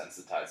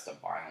desensitized to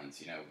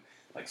violence.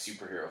 Like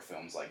superhero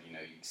films, like, you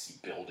see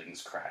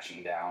buildings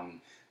crashing down,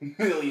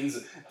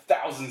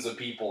 thousands of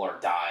people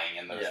are dying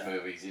in those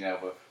movies,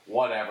 but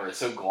whatever, it's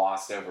so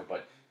glossed over,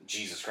 but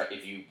Jesus Christ,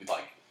 if you,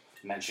 like,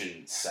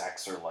 mention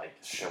sex or, like,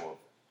 show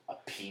a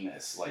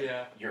penis, like,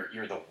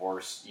 you're the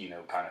worst,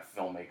 kind of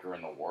filmmaker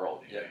in the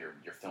world,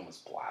 your film is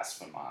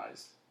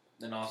blasphemized.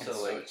 And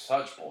also, it's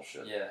such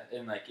bullshit. Yeah,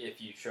 and, like, if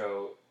you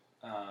show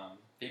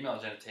female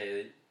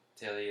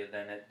genitalia,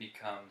 then it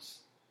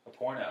becomes a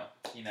porno,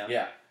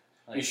 Yeah.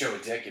 Like, you show a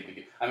dick,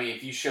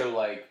 if you show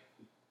like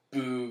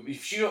boob,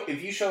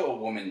 if you show a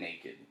woman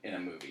naked in a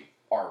movie,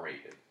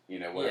 R-rated,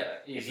 whatever.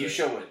 Yeah, if you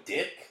show a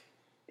dick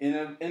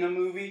in a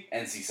movie,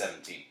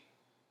 NC-17.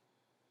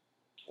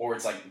 Or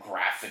it's like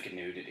graphic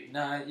nudity.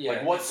 No, yeah.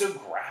 Like, what's so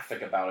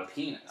graphic about a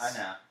penis? I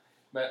know.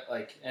 But,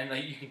 like, and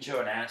like, you can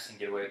show an ass and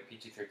get away with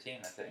PG-13,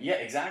 I think. Yeah,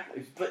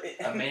 exactly. But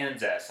a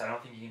man's ass. I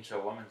don't think you can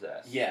show a woman's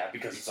ass. Yeah,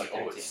 because it's like,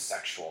 oh, it's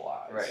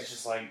sexualized. Right. It's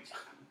just like,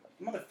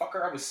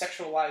 motherfucker, I was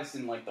sexualized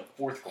in, like, the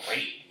 4th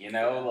grade, you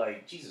know?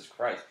 Like, Jesus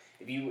Christ.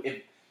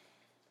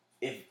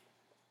 If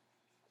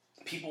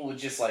people would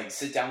just, like,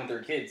 sit down with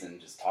their kids and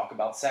just talk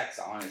about sex,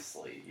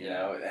 honestly, you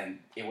know? And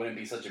it wouldn't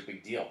be such a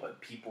big deal, but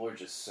people are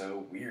just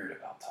so weird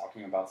about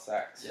talking about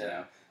sex, you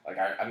know? Like,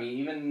 I mean,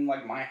 even,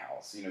 like, my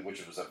house, you know,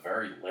 which was a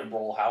very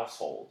liberal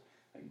household,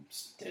 like,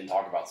 just didn't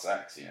talk about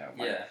sex, you know?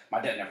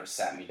 My dad never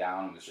sat me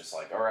down and was just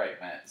like, all right,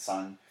 man,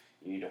 son,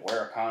 you need to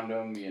wear a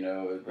condom, you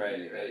know? Right.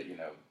 You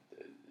know,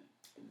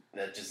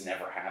 that just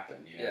never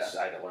happened, you know? So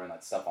I had to learn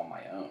that stuff on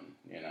my own,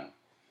 you know?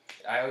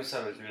 I always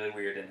thought it was really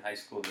weird in high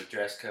school. The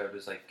dress code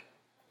was, like,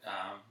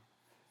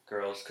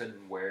 girls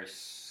couldn't wear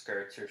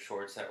skirts or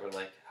shorts that were,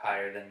 like,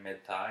 higher than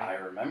mid-thigh. I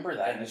remember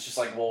that, and it's just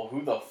like, well,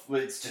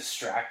 it's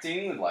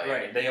distracting, like...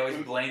 Right, they always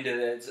blamed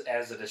it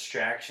as a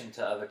distraction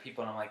to other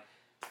people, and I'm like,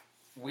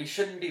 we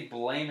shouldn't be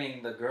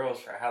blaming the girls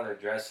for how they're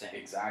dressing.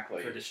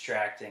 Exactly. For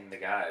distracting the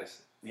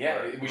guys.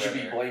 Yeah, we should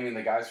be blaming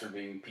the guys for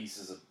being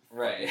pieces of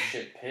fucking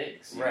shit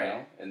pigs, you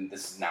know? And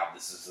this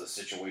is the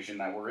situation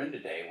that we're in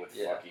today with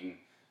fucking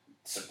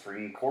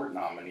Supreme Court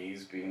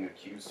nominees being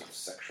accused of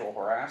sexual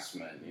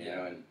harassment, you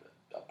know, and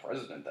a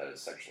president that has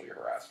sexually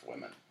harassed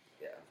women.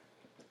 Yeah.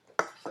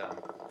 So,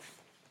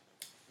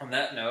 on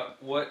that note,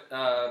 what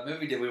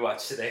movie did we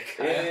watch today,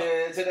 Kyle?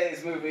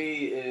 Today's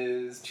movie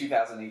is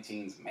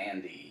 2018's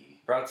Mandy.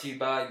 Brought to you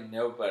by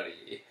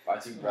nobody.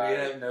 Brought to you by... We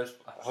have no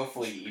sponsors.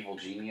 Hopefully Evil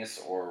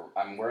Genius, or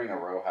I'm wearing a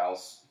Row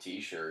House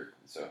t-shirt,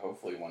 so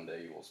hopefully one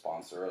day you will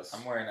sponsor us.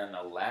 I'm wearing an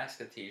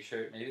Alaska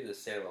t-shirt. Maybe the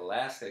state of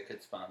Alaska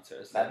could sponsor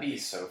us. That'd be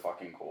so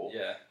fucking cool.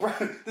 Yeah.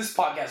 This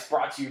podcast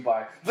brought to you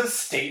by the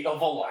state of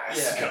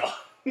Alaska.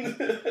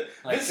 Yeah.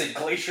 Visit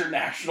Glacier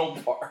National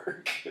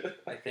Park.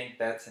 I think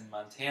that's in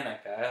Montana,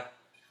 Kyle.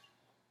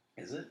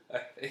 Is it? I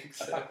think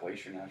so. I thought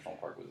Glacier National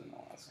Park was in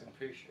Alaska. I'm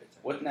pretty sure it's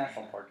in What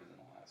national park is in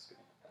Alaska?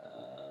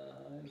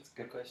 That's a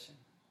good question.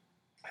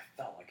 I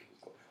felt like it was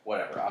close.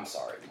 Whatever, I'm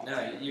sorry.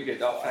 No, you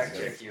get. I'll fact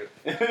check you.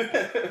 Go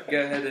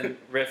ahead and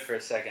riff for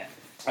a second.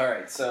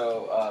 Alright,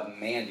 so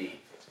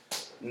Mandy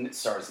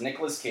stars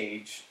Nicolas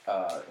Cage,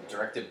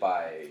 directed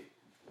by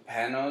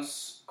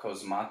Panos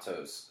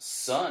Cosmatos,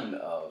 son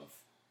of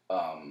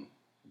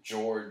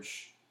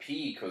George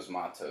P.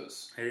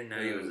 Cosmatos. I didn't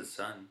know he was a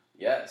son.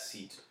 Yes,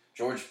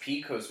 George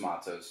P.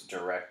 Cosmatos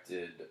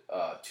directed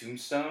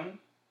Tombstone.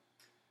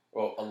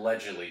 Well,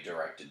 allegedly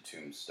directed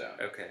Tombstone.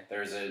 Okay.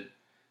 There's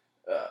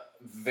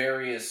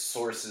various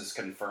sources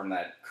confirm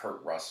that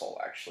Kurt Russell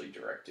actually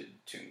directed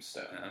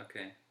Tombstone.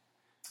 Okay.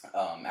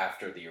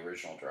 After the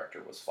original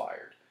director was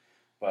fired.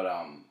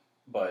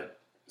 But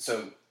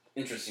so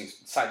interesting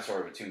side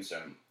story with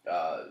Tombstone.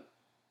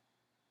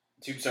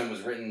 Tombstone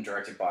was written and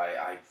directed by,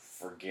 I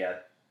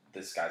forget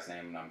this guy's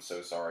name, and I'm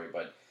so sorry,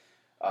 but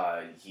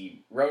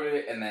he wrote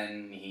it, and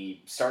then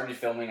he started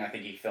filming. I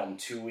think he filmed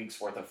 2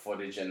 weeks worth of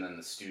footage, and then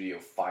the studio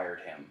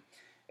fired him.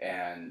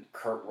 And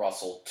Kurt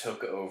Russell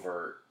took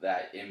over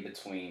that in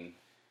between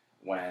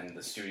when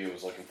the studio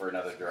was looking for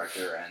another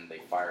director, and they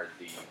fired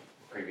the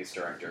previous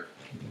director.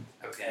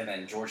 Okay. And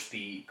then George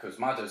P.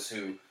 Cosmatos,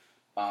 who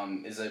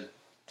is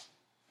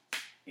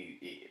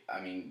I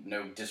mean,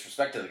 no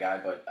disrespect to the guy,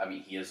 but I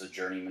mean, he is a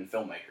journeyman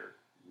filmmaker.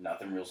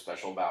 Nothing real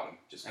special about him.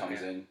 Just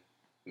comes in,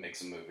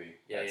 makes a movie.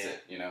 That's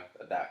it. You know,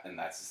 and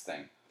that's his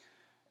thing.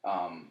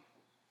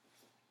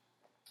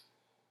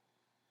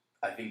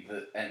 I think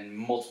and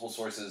multiple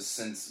sources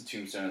since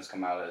Tombstone has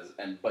come out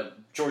but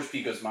George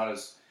P.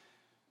 Cosmatos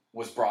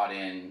was brought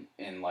in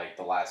like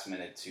the last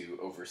minute to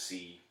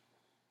oversee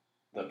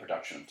the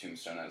production of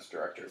Tombstone as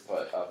director.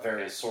 But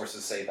various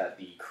sources say that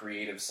the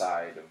creative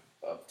side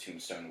of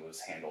Tombstone was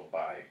handled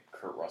by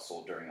Kurt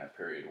Russell during that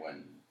period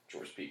when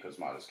George P.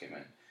 Cosmatos came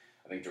in.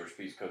 I think George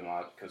P.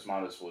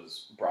 Cosmatos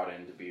was brought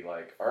in to be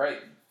like, all right,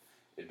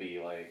 it'd be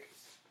like,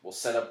 we'll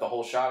set up the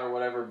whole shot or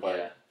whatever,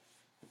 but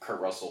Kurt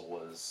Russell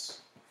was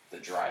the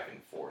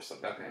driving force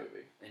of that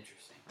movie.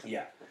 Interesting.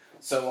 Yeah.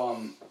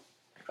 So,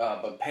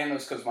 but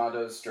Panos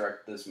Cosmatos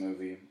directed this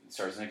movie. It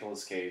stars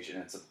Nicolas Cage,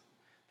 and it's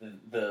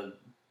the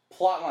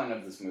plot line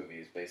of this movie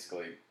is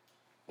basically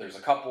there's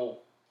a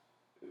couple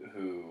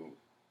who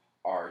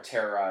are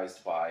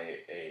terrorized by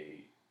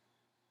a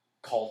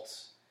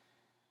cult.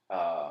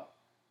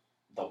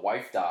 The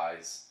wife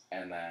dies,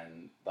 and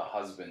then the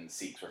husband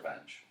seeks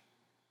revenge.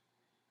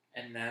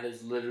 And that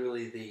is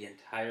literally the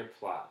entire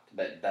plot.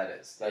 That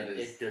is.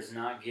 It does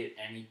not get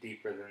any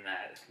deeper than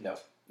that. No,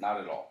 not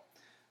at all.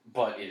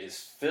 But it is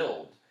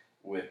filled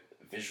with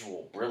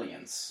visual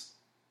brilliance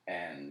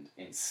and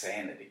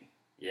insanity.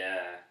 Yeah.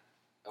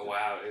 Oh,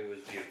 wow, it was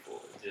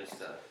beautiful. Just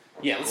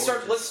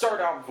let's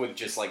start out with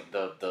just like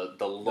the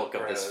look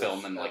of this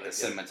film and like the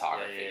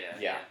cinematography.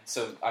 Yeah.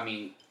 So I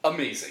mean,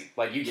 amazing.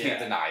 Like you can't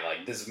deny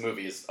like this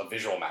movie is a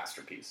visual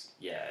masterpiece.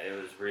 Yeah, it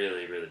was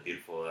really, really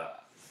beautiful.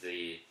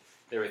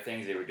 there were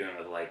things they were doing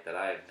with light that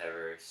I have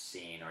never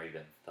seen or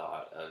even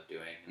thought of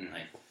doing. And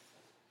like,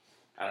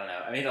 I don't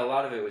know. I mean, a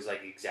lot of it was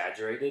like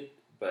exaggerated,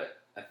 but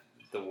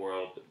the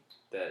world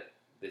that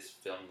this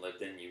film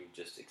lived in, you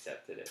just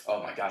accepted it.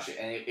 Oh my gosh!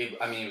 And it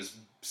was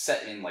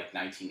set in like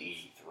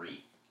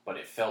 1983, but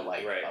it felt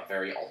like a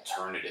very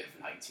alternative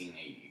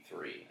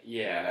 1983.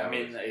 Yeah, I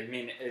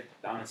mean, it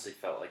honestly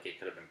felt like it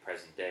could have been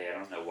present day. I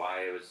don't know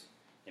why it was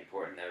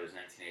important that it was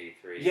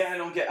 1983. Yeah, I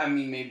don't get. I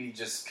mean, maybe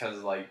just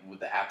because like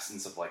with the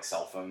absence of like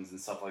cell phones and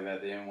stuff like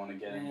that, they didn't want to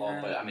get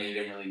involved. But I mean, they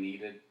didn't really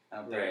need it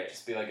out there. Right.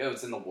 Just be like, oh,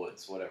 it's in the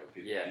woods, whatever.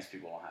 These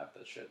people don't have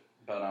that shit.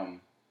 But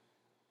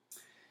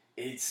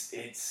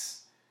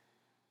it's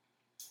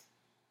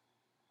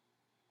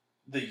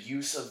the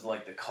use of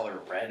like the color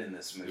red in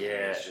this movie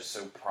is just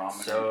so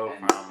prominent.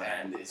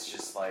 And it's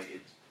just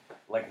like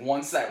like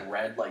once that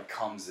red like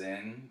comes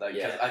in, like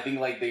 'cause I think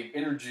like they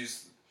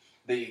introduced.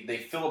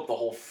 They fill up the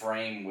whole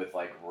frame with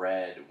like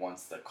red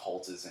once the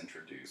cult is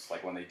introduced.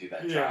 Like when they do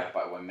that drive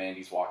by, when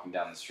Mandy's walking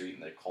down the street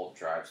and the cult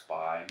drives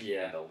by,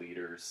 and the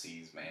leader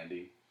sees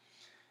Mandy,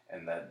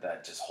 and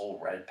that just whole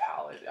red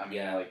palette. I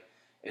mean, like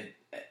it,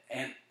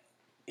 and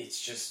it's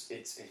just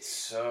it's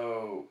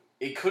so.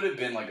 It could have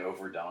been like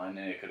overdone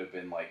and it could have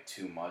been like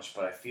too much,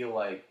 but I feel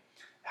like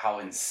how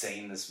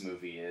insane this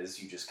movie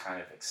is, you just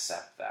kind of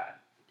accept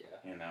that. Yeah,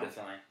 you know,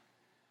 definitely.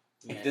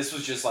 If this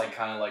was just like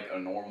kind of like a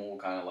normal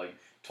kind of like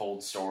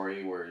told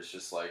story where it's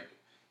just like,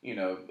 you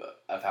know,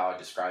 of how I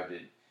described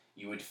it,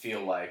 you would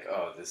feel like,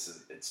 oh,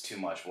 it's too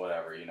much,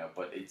 whatever, you know.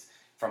 But it's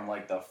from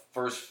like the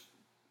first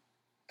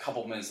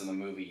couple minutes of the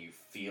movie, you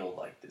feel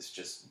like this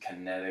just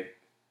kinetic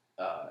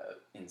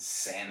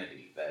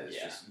insanity that is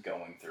just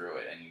going through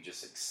it, and you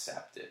just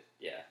accept it.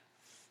 Yeah,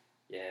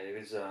 it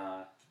was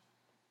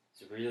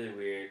it's really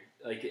weird.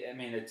 Like, I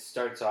mean, it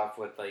starts off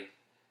with like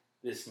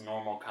this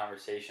normal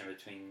conversation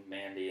between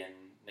Mandy and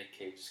Nick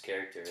Cage's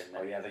character, and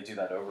then, they do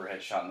that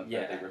overhead shot in the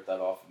bed. They rip that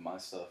off of my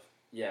stuff.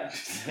 Yeah,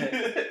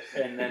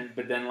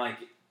 but then like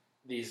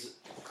these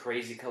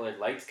crazy colored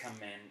lights come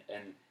in,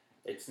 and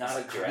it's not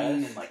a dress,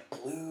 green and like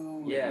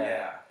blue.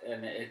 Yeah,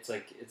 and it's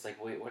like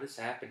wait, what is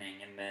happening?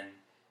 And then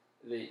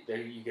there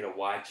you get a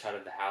wide shot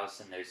of the house,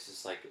 and there's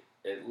just like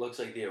it looks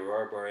like the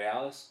Aurora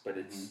Borealis, but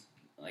it's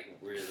like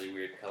really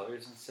weird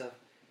colors and stuff.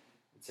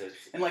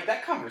 And like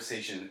that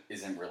conversation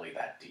isn't really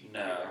that deep.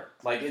 No, either.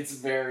 Like it's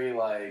very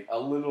like a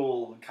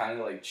little kind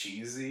of like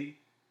cheesy.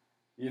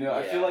 You know,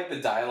 I feel like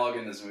the dialogue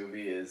in this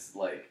movie is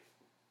like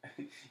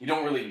you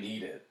don't really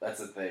need it.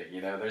 That's the thing.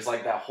 You know, there's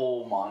like that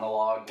whole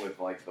monologue with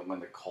like when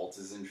the cult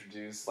is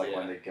introduced, like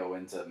when they go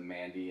into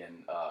Mandy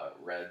and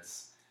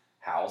Red's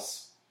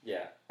house.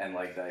 Yeah, and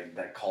like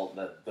that cult,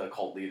 the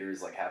cult leader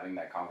is like having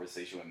that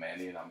conversation with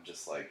Mandy, and I'm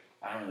just like,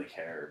 I don't really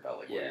care about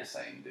like what you're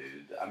saying,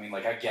 dude. I mean,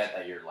 like I get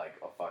that you're like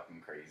a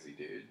fucking crazy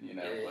dude, you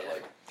know, but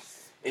like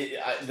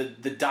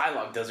the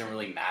dialogue doesn't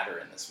really matter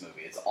in this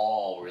movie. It's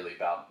all really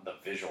about the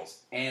visuals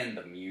and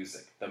the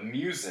music. The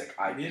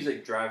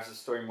music drives the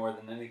story more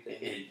than anything.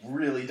 It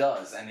really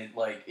does, and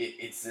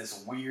it's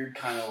this weird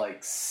kind of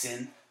like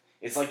synth.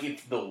 It's like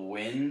if the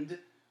wind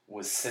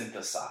was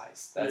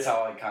synthesized. That's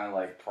how I kind of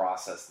like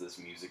processed this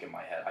music in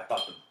my head. I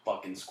thought the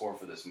fucking score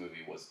for this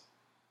movie was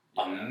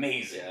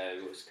amazing. Yeah,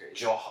 it was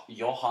crazy.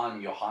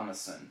 Johan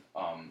Johannesson,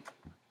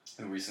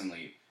 who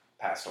recently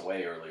passed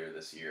away earlier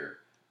this year.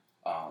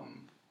 I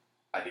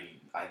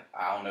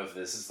don't know if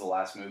this is the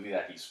last movie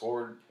that he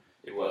scored.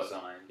 It was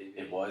on IMDb.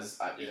 It was.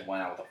 He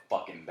went out with a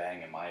fucking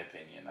bang, in my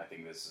opinion. I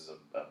think this is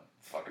a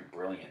fucking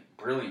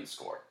brilliant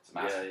score. It's a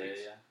masterpiece.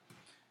 Yeah.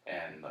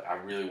 And like, I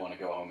really want to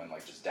go home and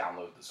like just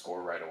download the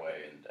score right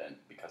away, and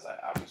because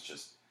I was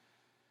just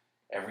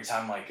every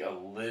time like a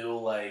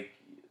little like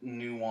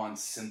nuanced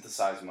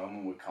synthesized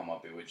moment would come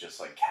up, it would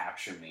just like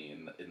capture me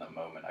in the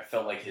moment. I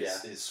felt like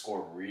his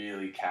score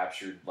really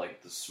captured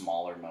like the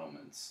smaller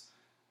moments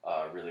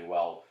really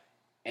well,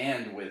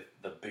 and with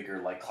the bigger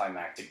like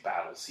climactic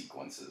battle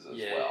sequences as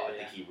well. I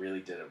think he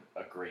really did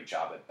a great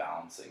job at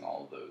balancing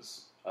all of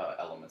those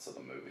elements of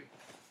the movie.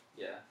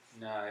 Yeah,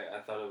 no, I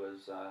thought it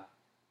was.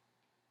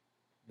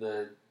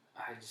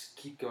 I just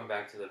keep going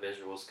back to the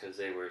visuals because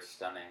they were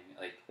stunning.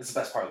 Like it's the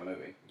best part of the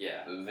movie.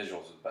 Yeah, the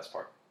visuals are the best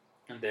part.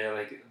 And they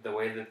like the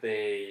way that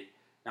they,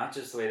 not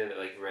just the way that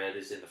like red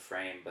is in the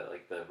frame, but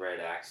like the red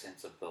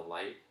accents of the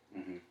light.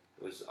 Mm-hmm.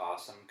 It was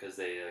awesome because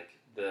they like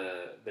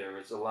there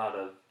was a lot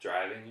of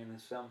driving in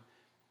this film,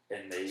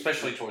 and they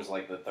especially towards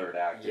like the third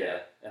act. Yeah,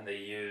 and they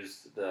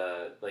used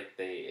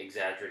they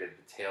exaggerated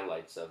the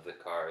taillights of the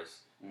cars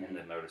and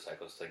the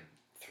motorcycles to like,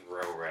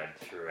 throw red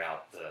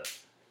throughout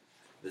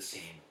the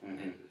scene.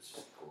 Mm-hmm. It was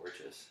just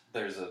gorgeous.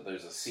 There's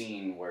a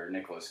scene where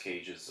Nicolas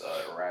Cage is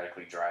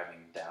erratically driving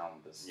down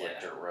this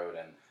like dirt road,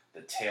 and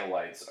the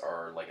taillights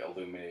are like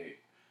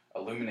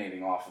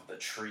illuminating off of the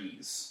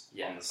trees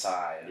on the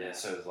side, and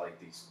so there's like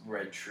these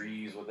red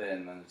trees with it,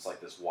 and then it's like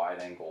this wide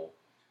angle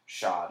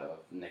shot of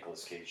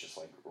Nicolas Cage just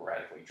like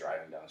erratically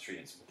driving down the street.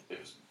 It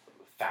was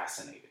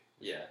fascinating.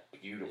 Yeah,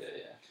 beautiful.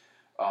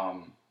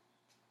 Yeah.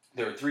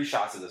 There are 3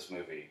 shots of this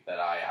movie that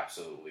I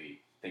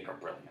absolutely think are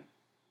brilliant.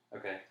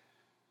 Okay.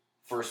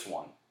 First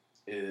one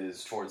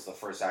is towards the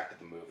first act of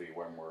the movie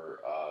when we're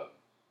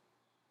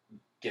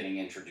getting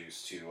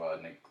introduced to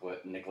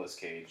Nicolas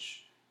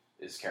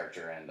Cage's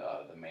character and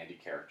the Mandy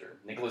character.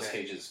 Nicolas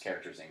Cage's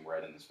character is named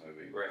Red in this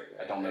movie. Right.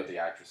 I don't know the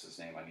actress's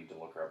name. I need to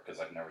look her up because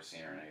I've never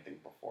seen her in anything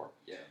before.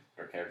 Yeah.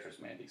 Her character is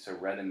Mandy. So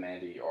Red and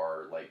Mandy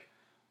are like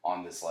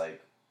on this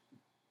like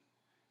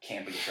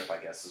camping trip, I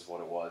guess is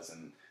what it was,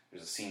 and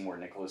there's a scene where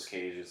Nicolas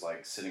Cage is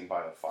like sitting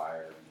by the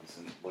fire and he's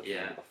looking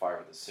into the fire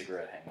with a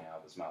cigarette hanging out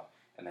of his mouth,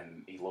 and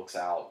then he looks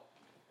out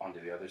onto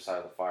the other side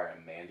of the fire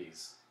and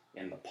Mandy's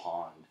in the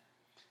pond.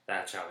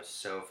 That shot was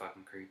so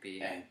fucking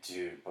creepy. And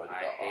dude, but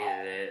I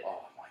hated it.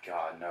 Oh my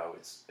god, no!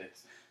 It's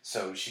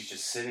so she's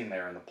just sitting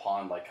there in the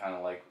pond, like kind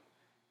of like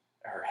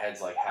her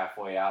head's like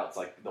halfway out. It's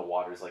like the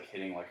water's like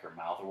hitting like her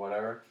mouth or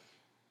whatever,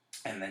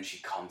 and then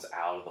she comes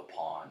out of the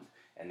pond,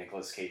 and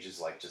Nicolas Cage is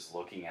like just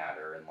looking at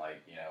her and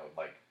like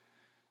like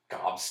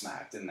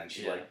gobsmacked, and then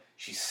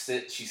she's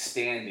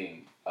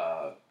standing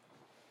on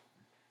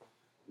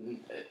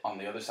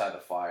the other side of the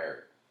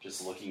fire,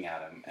 just looking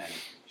at him, and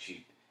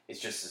it's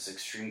just this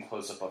extreme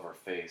close-up of her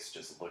face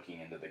just looking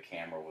into the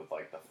camera with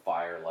like the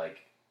fire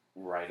like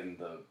right in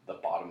the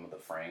bottom of the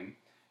frame.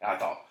 And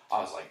I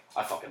was like,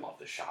 I fucking love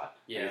this shot.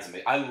 Yeah. It's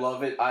amazing. I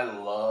love it. I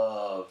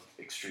love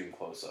extreme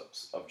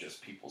close-ups of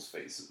just people's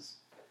faces.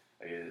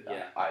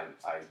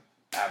 I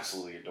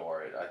absolutely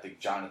adore it. I think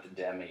Jonathan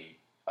Demme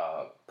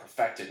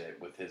perfected it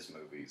with his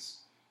movies,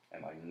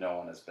 and like no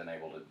one has been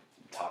able to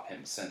top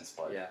him since.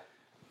 But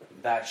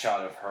that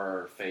shot of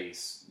her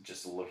face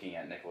just looking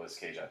at Nicolas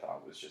Cage, I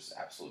thought was just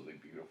absolutely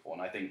beautiful.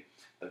 And I think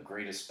the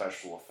greatest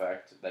special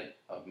effect that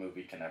a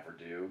movie can ever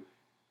do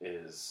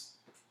is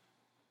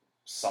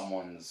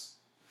someone's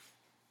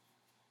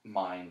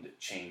mind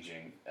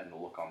changing and the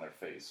look on their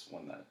face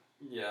when that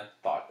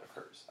thought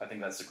occurs. I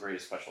think that's the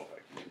greatest special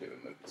effect you can do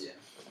in movies. Yeah.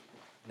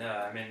 No,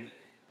 I mean,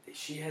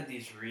 she had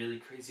these really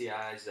crazy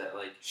eyes that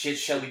like... She had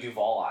Shelley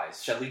Duvall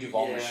eyes. Shelley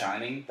Duvall in The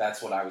Shining,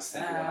 that's what I was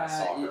thinking when I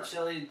saw her.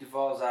 Shelley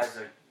Duvall's eyes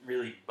are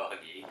really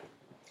buggy.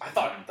 I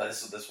thought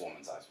this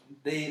woman's eyes were...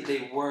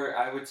 They were,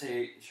 I would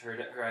say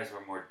her eyes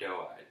were more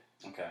doe-eyed.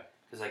 Okay.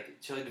 Because like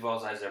Shelley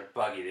Duvall's eyes are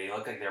buggy. They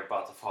look like they're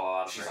about to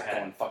fall out of She's her like head.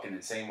 going fucking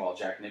insane while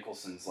Jack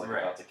Nicholson's like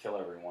about to kill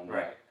everyone.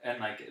 Right. And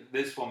like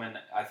this woman,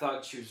 I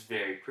thought she was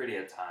very pretty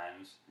at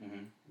times. Mm-hmm.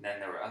 And then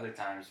there were other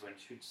times when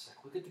she would just like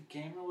look at the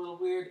camera a little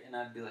weird, and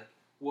I'd be like,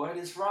 what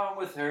is wrong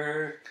with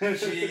her?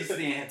 She's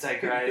the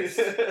Antichrist.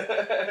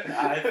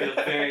 I feel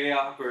very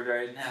awkward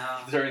right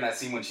now. During that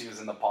scene when she was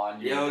in the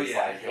pond, you were just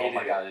like, oh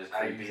my god, it's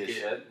creepy as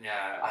shit.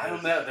 Yeah. I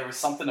don't know. There was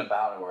something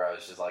about her where I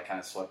was just like kind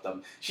of swept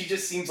up. She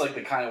just seems like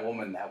the kind of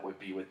woman that would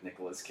be with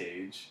Nicolas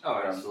Cage.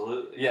 Oh,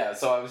 absolutely. Yeah,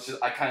 so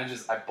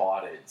I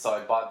bought it. So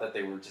I bought that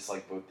they were just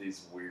like both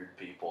these weird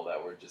people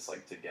that were just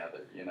like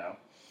together, you know?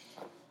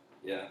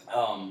 Yeah.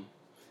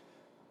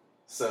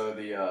 So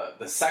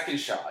the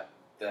second shot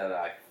that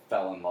I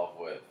fell in love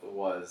with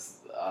was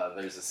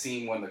there's a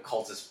scene when the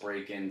cultists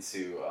break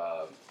into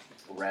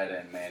Red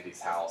and Mandy's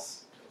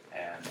house,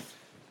 and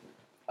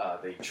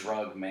they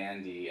drug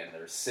Mandy, and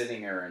they're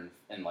sitting her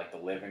in like the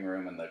living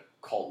room, and the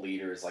cult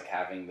leader is like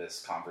having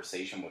this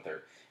conversation with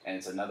her, and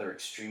it's another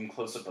extreme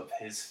close-up of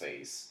his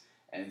face,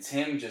 and it's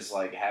him just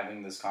like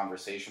having this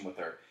conversation with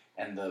her,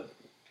 and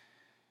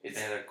They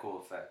had a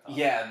cool effect.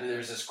 Yeah,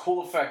 there's this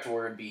cool effect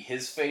where it'd be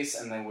his face,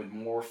 and then it would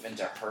morph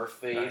into her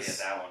face.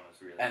 Oh, yeah, that one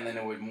was really and then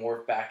it would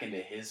morph back into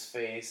his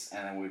face,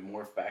 and then it would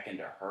morph back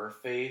into her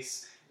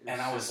face.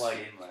 And I was like,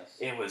 seamless.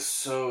 it was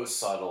so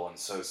subtle and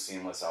so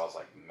seamless. I was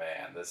like,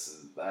 man,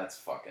 that's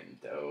fucking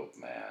dope,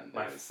 man.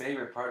 My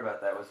favorite part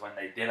about that was when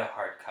they did a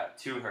hard cut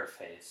to her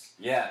face.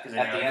 Yeah, because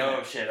at the end,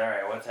 oh shit, all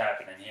right, what's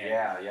happening here?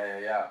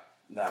 Yeah.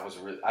 That was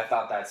I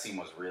thought that scene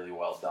was really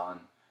well done.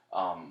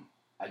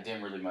 I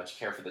didn't really much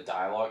care for the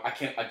dialogue. I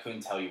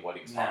couldn't tell you what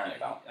he was talking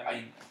about. I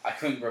mean, I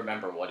couldn't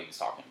remember what he was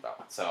talking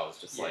about. So I was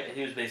just like,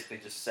 he was basically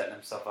just setting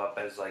himself up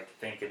as like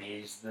thinking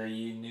he's the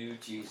new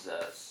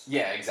Jesus.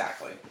 Yeah,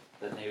 exactly.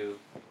 The new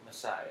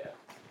Messiah.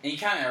 And you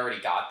kind of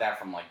already got that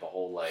from like the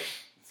whole like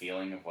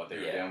feeling of what they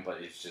were doing, but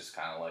it's just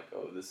kind of like,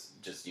 oh, this is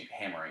just you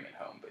hammering it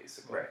home,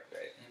 basically. Right.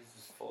 He's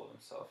just full of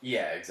himself.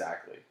 Yeah,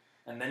 exactly.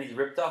 And then he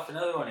ripped off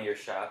another one of your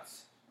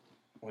shots.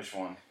 Which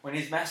one? When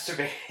he's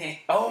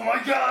masturbating. Oh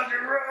my god,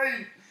 you're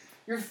right!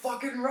 You're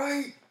fucking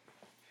right!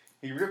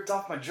 He ripped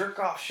off my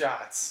jerk-off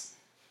shots.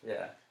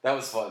 Yeah. That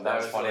was fun. That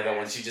was funny though when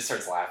hilarious. she just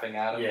starts laughing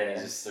at him. Yeah. And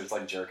he just starts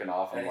like jerking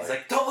off. And he's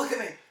like, don't look at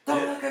me!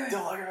 Don't look at me!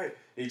 Don't look at me!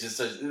 He just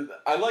starts,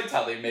 I liked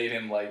how they made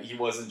him like, he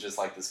wasn't just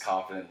like this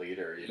confident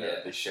leader, you know? Yeah.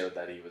 They showed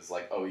that he was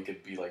like, oh, he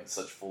could be like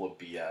such full of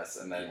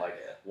BS. And then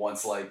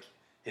once like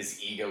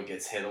his ego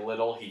gets hit a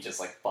little, he just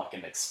like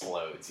fucking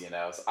explodes, you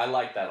know? So I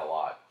like that a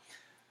lot.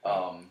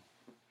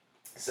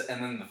 So,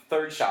 and then the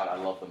third shot I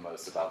love the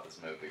most about this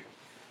movie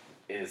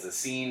is a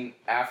scene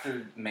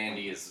after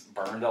Mandy is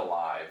burned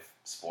alive.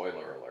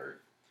 Spoiler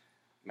alert.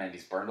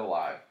 Mandy's burned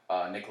alive.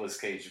 Nicolas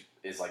Cage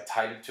is like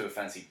tied to a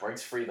fence. He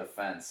breaks free of the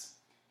fence.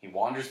 He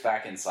wanders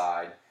back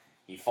inside.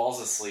 He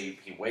falls asleep.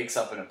 He wakes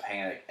up in a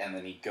panic, and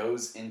then he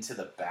goes into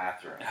the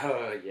bathroom.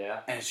 Oh, yeah.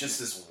 And it's just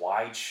this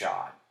wide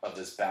shot of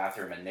this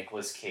bathroom, and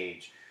Nicolas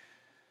Cage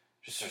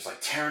just starts like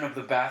tearing up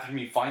the bathroom.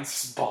 He finds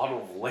this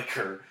bottle of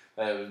liquor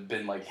that had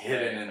been like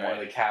hidden in one of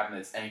the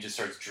cabinets, and he just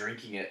starts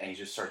drinking it, and he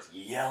just starts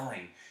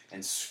yelling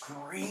and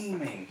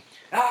screaming.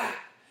 Ah!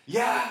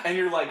 Yeah! And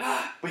you're like,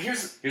 but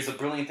here's the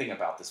brilliant thing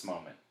about this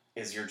moment,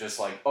 is you're just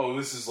like, oh,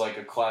 this is like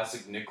a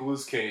classic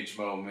Nicolas Cage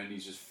moment.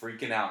 He's just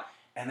freaking out.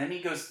 And then he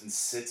goes and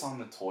sits on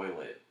the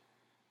toilet,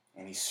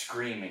 and he's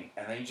screaming,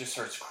 and then he just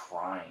starts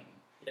crying.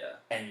 Yeah.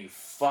 And you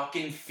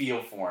fucking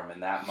feel for him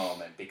in that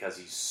moment, because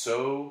he's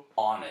so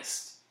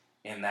honest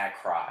in that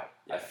cry.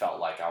 Yeah. I felt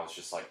like I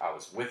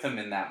was with him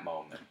in that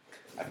moment.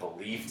 I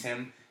believed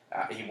him.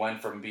 He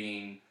went from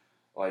being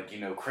like,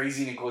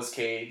 crazy Nicolas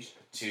Cage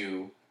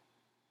to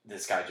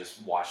this guy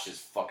just watched his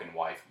fucking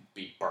wife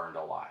be burned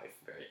alive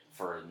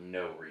for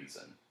no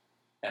reason.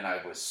 And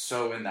I was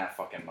so in that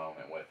fucking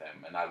moment with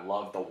him. And I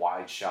loved the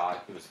wide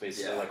shot. It was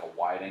basically like a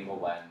wide angle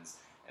lens,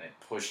 and it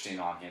pushed in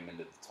on him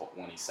into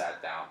when he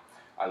sat down.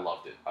 I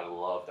loved it. I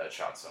loved that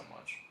shot so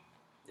much.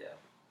 Yeah.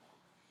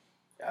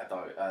 I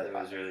thought it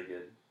was really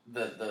good.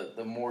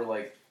 The more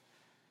like,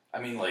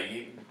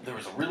 there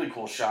was a really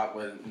cool shot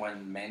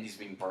when Mandy's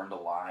being burned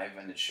alive,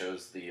 and it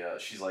shows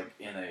she's like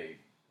in a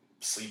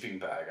sleeping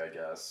bag, I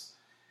guess,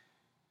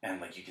 and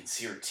like you can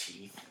see her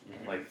teeth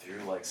like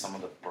through like some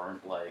of the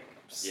burnt like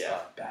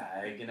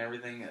bag and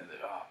everything, and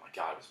oh my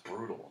god, it was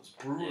brutal.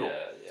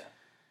 Yeah.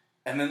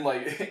 And then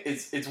like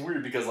it's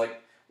weird because like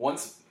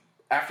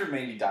after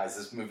Mandy dies,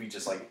 this movie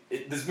just like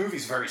this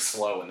movie's very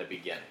slow in the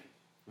beginning.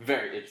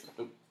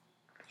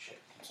 Shit.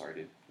 I'm sorry,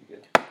 dude. You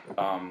good?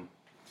 I'm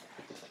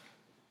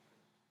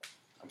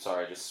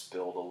sorry, I just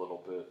spilled a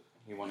little bit.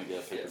 You want to get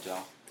a paper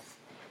towel?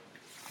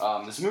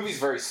 This movie's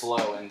very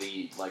slow in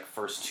the like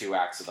first 2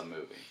 acts of the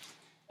movie,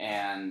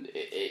 and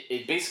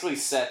it basically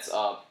sets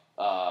up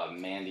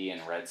Mandy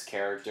and Red's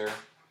character,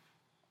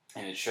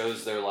 and it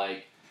shows their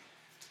like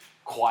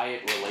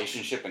quiet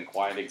relationship and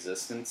quiet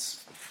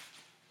existence.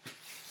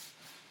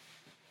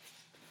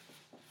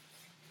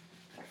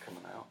 Am I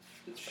coming out?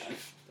 It's fine.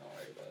 Don't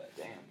worry about it.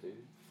 Damn,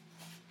 dude.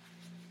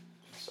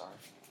 I'm sorry.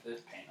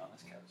 There's paint on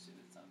this couch, dude.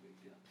 It's not a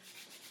big deal.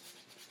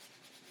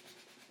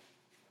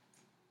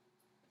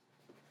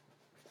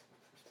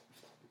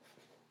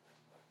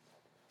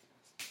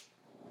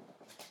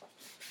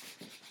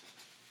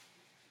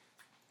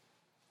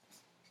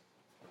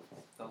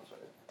 Don't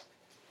sweat it.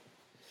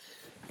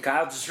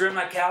 Kyle, just ruined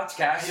my couch,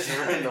 guys. Just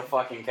ruined the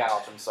fucking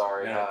couch. I'm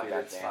sorry. No, dude, God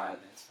it's damn fine. it.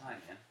 It's fine,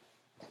 man.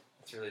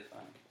 It's really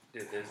fun.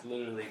 Dude, there's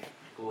literally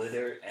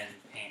glitter and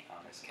paint on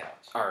this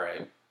couch. All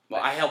right.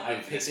 Well, I helped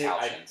move this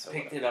couch in, so I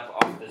picked it whatever.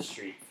 up off the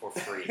street for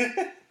free.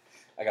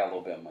 I got a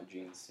little bit on my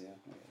jeans, yeah.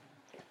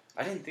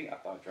 I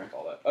thought I drank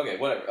all that. Okay,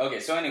 whatever. Okay,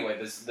 so anyway,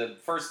 the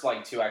first,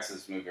 like, 2 acts of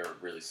this movie are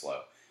really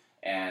slow.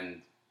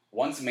 And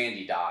once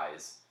Mandy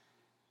dies,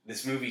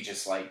 this movie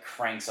just, like,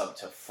 cranks up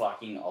to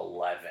fucking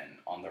 11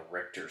 on the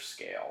Richter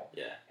scale.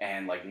 Yeah.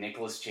 And, like,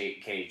 Nicolas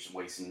Cage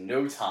wastes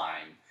no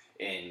time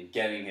in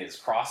getting his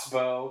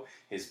crossbow,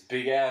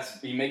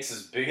 he makes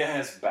his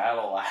big-ass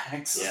battle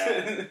axe.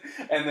 Yeah.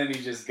 And then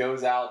he just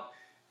goes out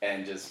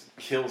and just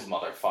kills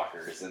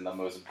motherfuckers in the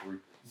most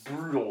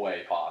brutal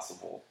way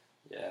possible.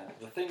 Yeah.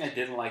 The thing I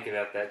didn't like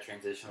about that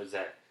transition was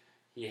that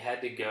he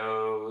had to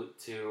go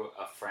to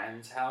a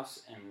friend's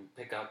house and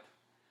pick up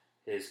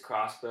his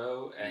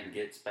crossbow and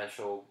get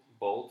special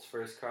bolts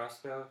for his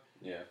crossbow.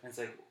 Yeah. And it's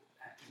like,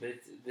 but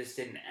this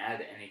didn't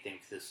add anything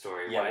to the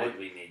story. Yeah, Why did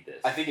we need this?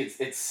 I think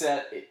it's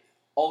set.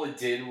 All it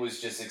did was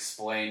just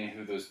explain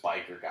who those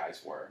biker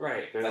guys were.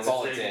 Right. But That's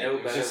all it did.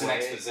 It was just an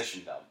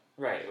exposition dump.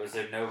 Right. Was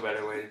there no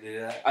better way to do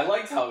that? I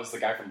liked how it was the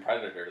guy from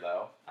Predator,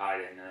 though. Oh, I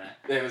didn't know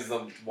that. It was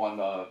the one,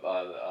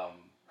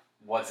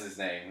 what's his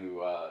name,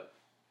 who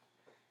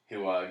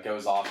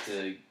goes off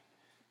to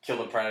kill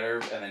the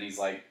Predator, and then he's,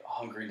 like,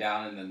 hunkering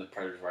down, and then the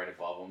Predator's right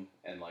above him,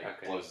 and,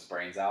 like, blows his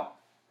brains out.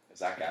 It was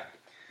that guy.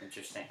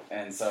 Interesting.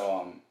 And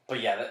so,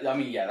 but yeah,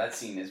 that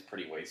scene is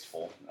pretty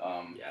wasteful.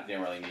 Yeah.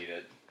 Didn't really need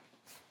it.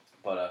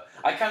 But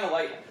I kind of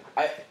like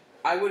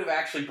I would have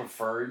actually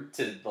preferred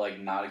to like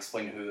not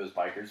explain who those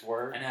bikers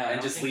were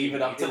and just leave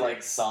it up to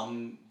like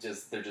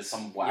they're just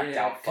some whacked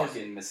out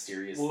fucking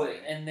mysterious thing.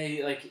 And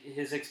they like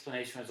his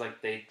explanation was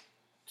like they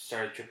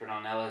started tripping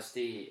on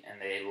LSD and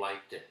they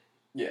liked it.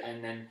 Yeah.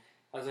 And then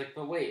I was like,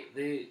 but wait,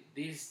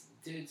 these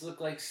dudes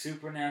look like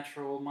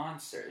supernatural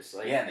monsters.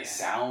 Like, yeah, they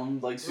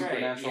sound like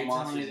supernatural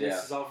monsters. Telling me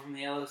this is all from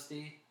the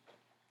LSD?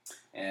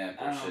 Yeah,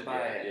 I don't bullshit.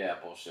 buy it. Yeah,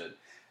 bullshit.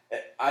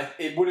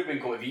 It would have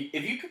been cool if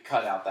you could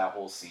cut out that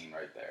whole scene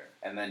right there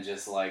and then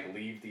just like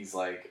leave these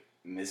like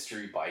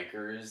mystery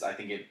bikers. I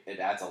think it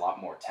adds a lot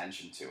more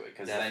tension to it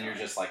because then you're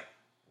just like,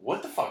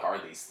 what the fuck are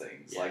these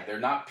things? Yeah. Like they're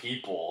not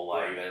people.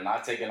 Like Right. they're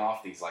not taking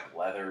off these like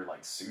leather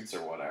like suits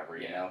or whatever.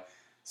 You know.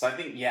 So I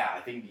think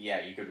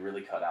you could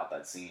really cut out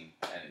that scene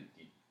and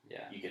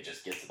you could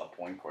just get to the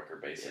point quicker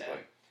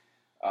basically.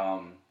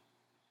 And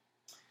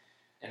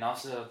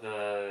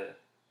also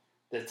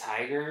The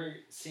tiger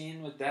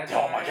scene with that guy?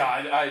 Oh my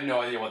god, I had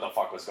no idea what the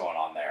fuck was going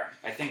on there.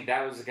 I think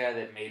that was the guy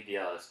that made the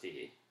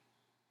LSD.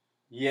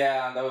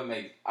 Yeah, that would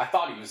make... I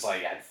thought he was,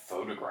 like, had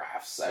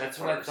photographs at That's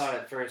first. what I thought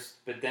at first,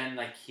 but then,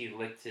 like, he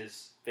licked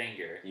his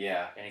finger,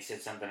 Yeah, and he said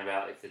something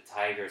about, if the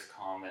tiger's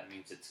calm, that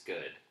means it's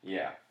good.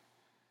 yeah.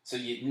 So,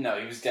 no,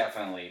 he was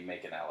definitely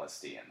making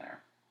LSD in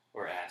there.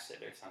 Or acid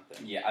or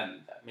something. Yeah,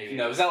 Maybe.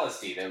 No, it was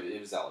LSD. It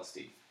was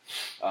LSD.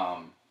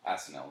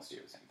 Acid and LSD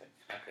are the same thing.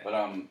 Okay. But,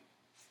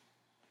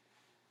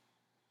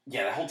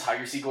 yeah, that whole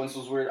tiger sequence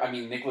was weird. I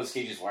mean, Nicolas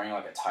Cage is wearing,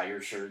 like, a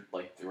tiger shirt,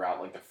 like, throughout,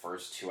 like, the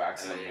first 2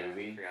 acts of the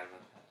movie. I forgot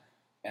about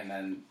that. And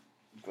then,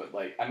 but,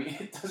 like, I mean,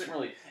 it doesn't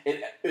really...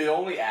 It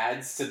only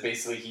adds to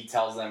basically he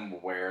tells them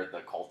where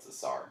the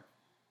cultists are.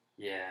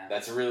 Yeah.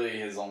 That's really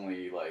his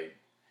only, like,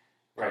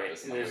 Right.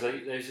 purpose in the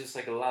movie. There's just,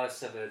 like, a lot of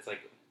stuff that's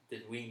like,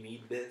 did we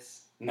need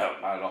this? No,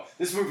 not at all.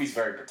 This movie's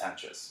very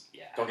pretentious.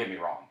 Yeah. Don't get me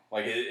wrong.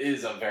 Like, it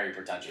is a very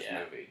pretentious Yeah.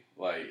 movie.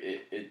 Like,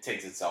 it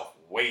takes itself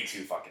way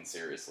too fucking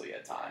seriously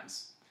at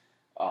times.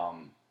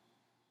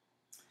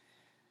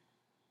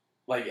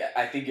 Like,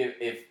 I think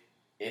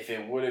if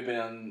it would have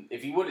been...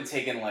 If he would have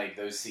taken, like,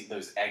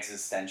 those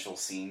existential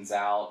scenes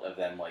out of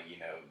them, like, you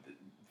know,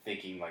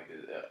 thinking, like,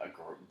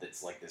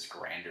 that's, like, this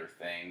grander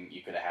thing,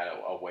 you could have had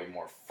a way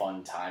more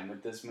fun time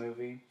with this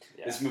movie.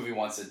 Yeah. This movie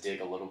wants to dig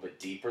a little bit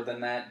deeper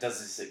than that.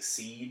 Does it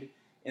succeed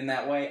in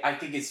that way? I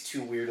think it's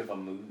too weird of a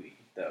movie,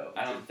 though.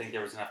 I don't think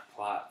there was enough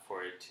plot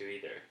for it to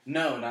either.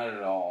 No, not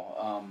at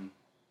all.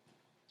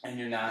 And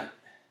you're not...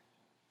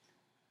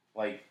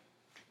 Like...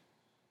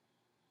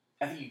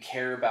 I think you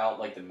care about,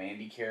 like, the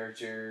Mandy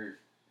character.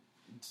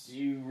 Do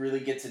you really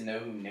get to know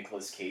who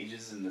Nicolas Cage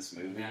is in this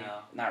movie? No.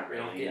 Not We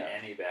really. don't get no.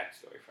 any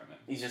backstory from him.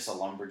 He's just a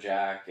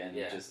lumberjack, and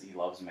Yeah. he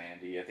loves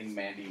Mandy. I think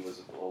Mandy was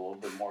a little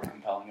bit more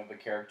compelling of a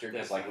character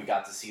because, like, we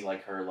got to see,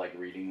 like, her, like,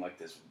 reading, like,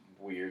 this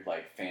weird,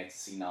 like,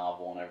 fantasy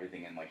novel and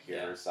everything, and, like, hear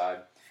Yeah. her side,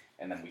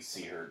 and then we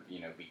see her, you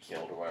know, be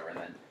killed or whatever, and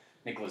then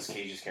Nicolas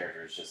Cage's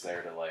character is just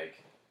there to,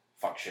 like,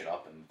 fuck shit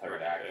up in the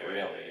third act,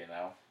 really, you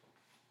know.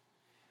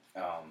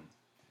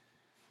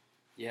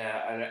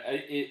 Yeah,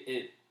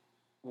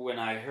 when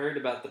I heard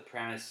about the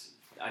premise,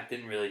 I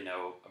didn't really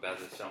know about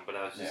this film, but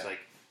I was just Yeah. like,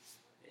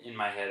 in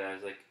my head, I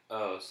was like,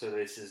 oh, so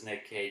this is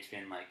Nick Cage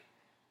being like,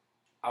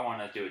 I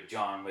want to do a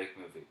John Wick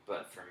movie,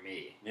 but for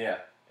me. Yeah.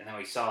 And then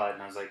we saw it,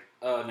 and I was like,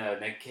 oh no,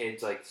 Nick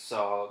Cage like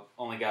saw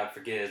Only God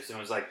Forgives, and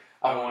was like,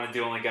 I want to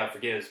do Only God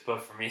Forgives,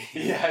 but for me.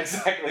 Yeah,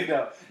 exactly.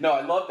 No,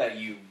 I love that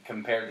you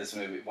compared this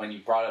movie. When you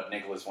brought up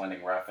Nicholas Winding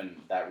Refn,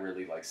 that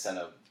really, like, sent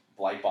a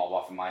light bulb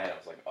off in my head. I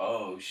was like,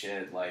 oh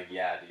shit, like,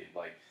 yeah, dude,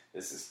 like,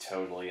 this is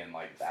totally in,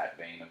 like, that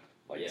vein of,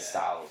 like, Yeah.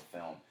 style of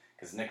film.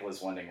 Because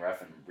Nicholas Winding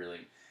Refn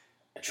really...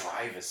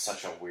 Drive is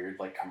such a weird,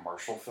 like,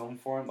 commercial film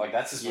for him. Like,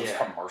 that's his most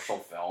Yeah. commercial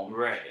film.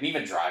 Right. And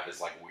even Drive is,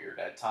 like, weird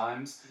at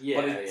times.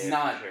 Yeah, But it's yeah,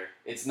 not... for sure.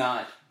 It's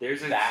not...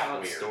 There's a that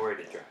solid weird. story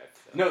to Drive.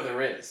 Though. No,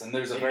 there is. And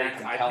there's a very I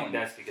compelling... think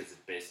that's because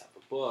it's based off a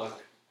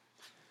book,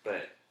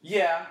 but...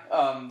 Yeah,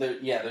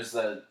 there's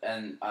the...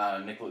 And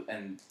Nicholas...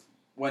 And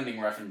Winding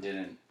Refn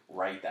didn't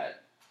write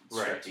that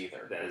script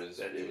either.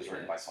 It was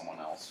written by someone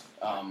else.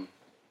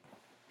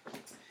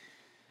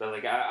 But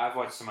like I've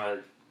watched some of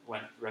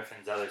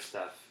Refn's other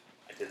stuff.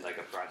 I did like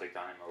a project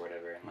on him or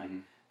whatever, and like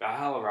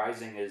Valhalla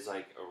Rising is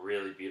like a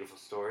really beautiful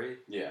story.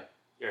 Yeah,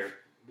 or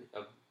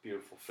a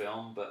beautiful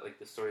film, but like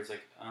the story's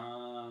like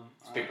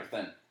it's paper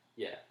thin.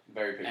 Yeah,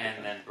 very paper thin.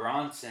 And then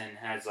Bronson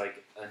has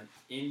like an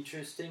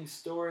interesting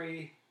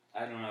story.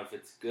 I don't know if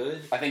it's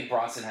good. I think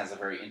Bronson has a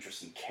very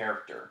interesting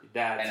character,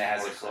 and it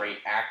has a great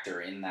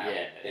actor in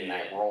that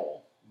that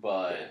role.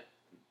 But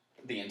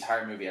the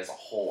entire movie as a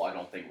whole, I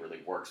don't think really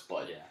works.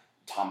 But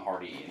Tom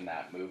Hardy in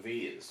that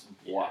movie is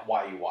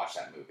why you watch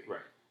that movie, right?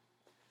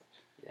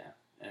 Yeah,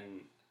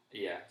 and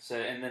so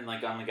and then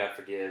like Only God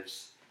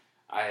Forgives,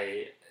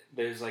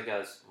 there's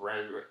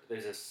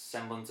a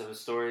semblance of a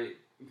story.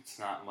 It's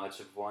not much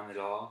of one at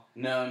all.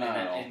 No, not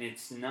at all. And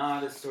it's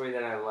not a story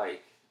that I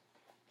like.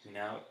 You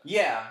know?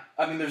 Yeah,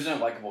 I mean, there's no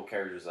likable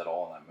characters at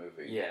all in that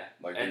movie. Yeah,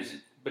 like,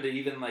 but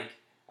even like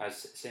I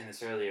was saying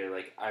this earlier,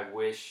 like I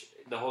wish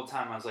the whole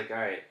time I was like, all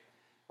right,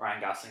 Ryan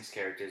Gosling's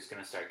character is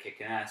gonna start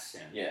kicking ass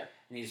soon. Yeah,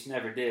 and he just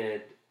never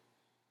did.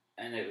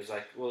 And it was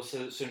like, well,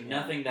 so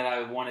nothing that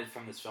I wanted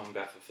from this film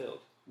got fulfilled.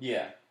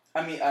 Yeah,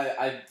 I mean,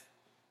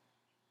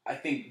 I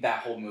think that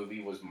whole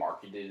movie was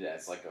marketed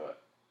as like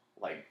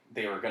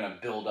they were gonna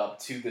build up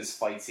to this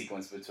fight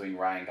sequence between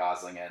Ryan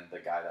Gosling and the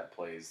guy that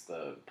plays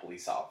the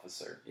police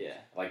officer. Yeah.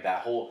 Like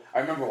that whole... I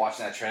remember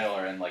watching that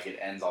trailer and like it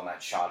ends on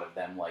that shot of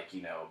them like,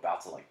 you know,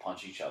 about to like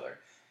punch each other.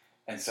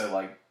 And so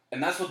like...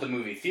 And that's what the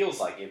movie feels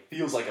like. It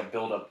feels like a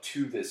build up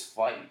to this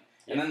fight.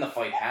 Yeah. And then the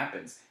fight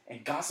happens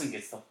and Gosling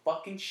gets the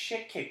fucking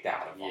shit kicked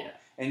out of him. Yeah.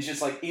 And it's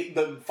just like...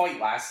 the fight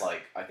lasts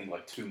like, I think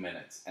like 2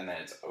 minutes and then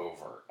it's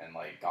over. And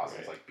like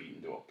Gosling's like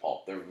beaten to a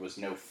pulp. There was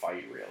no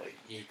fight really.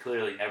 He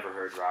clearly never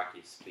heard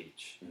Rocky's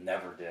speech.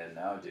 Never did.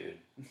 No, dude.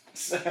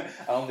 I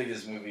don't think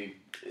this movie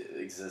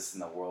exists in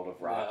the world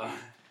of Rocky.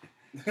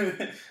 No.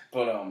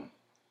 But,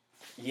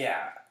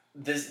 yeah.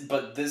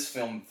 this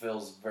film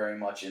feels very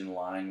much in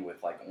line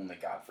with like Only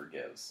God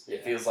Forgives. Yeah.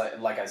 It feels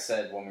like I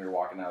said when we were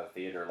walking out of the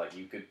theater, like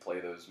you could play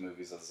those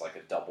movies as like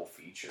a double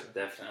feature,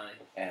 Definitely.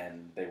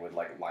 and they would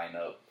like line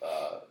up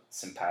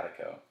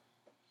simpatico.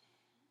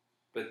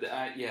 But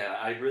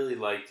I really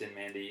liked in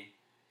Mandy.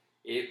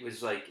 It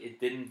was like it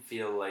didn't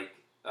feel like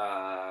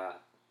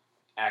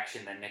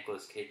action that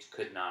Nicolas Cage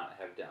could not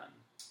have done.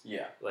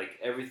 Yeah, Like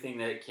everything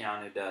that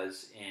Keanu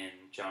does in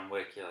John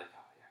Wick, you're like,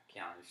 oh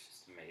yeah, Keanu's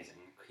just amazing.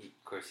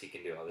 Of course, he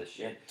can do all this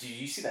yeah. shit. Did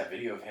you see that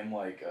video of him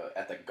like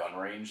at the gun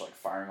range, like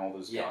firing all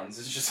those Yeah. guns?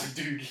 It's just like,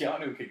 dude,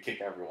 Keanu could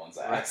kick everyone's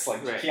ass.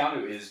 Like Right.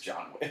 Keanu is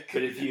John Wick.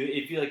 But if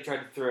you like try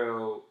to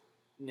throw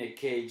Nick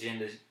Cage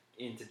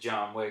into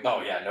John Wick,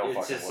 Oh, yeah, no it's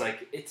fucking just way.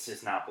 like it's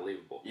just not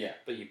believable. Yeah.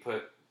 But you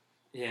put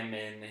him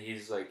in,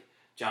 he's like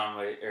John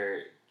Wick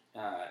or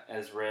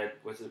as Red.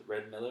 Was it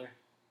Red Miller?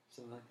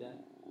 Something like that.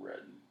 Red.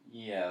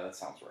 Yeah, that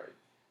sounds right.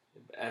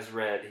 As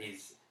Red,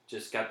 he's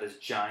just got this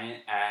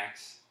giant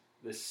axe,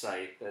 this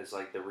scythe as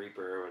like the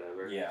Reaper or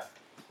whatever. Yeah.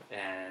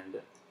 And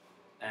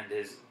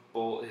his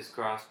his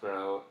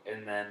crossbow,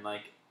 and then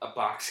like a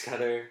box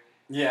cutter,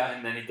 Yeah.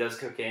 and then he does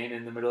cocaine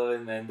in the middle of it,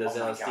 and then does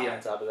Oh my LSD God. on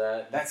top of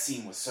that. That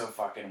scene was so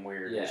fucking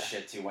weird Yeah. as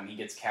shit too. When he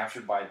gets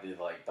captured by the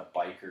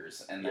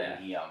bikers, and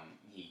then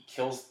he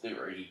kills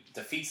or he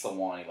defeats the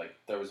one. He like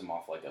throws him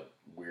off like a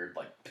weird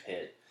like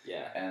pit,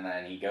 Yeah. and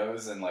then he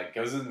goes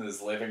into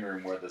this living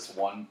room where the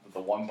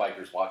one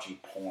biker's watching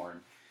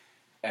porn,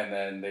 and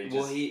then they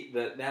just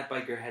That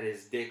biker had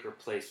his dick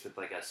replaced with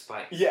like a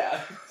spike.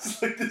 yeah,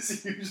 it's like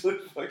this huge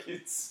like,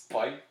 fucking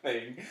spike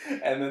thing,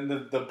 and then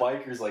the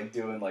biker's like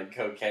doing like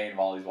cocaine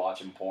while he's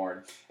watching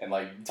porn, and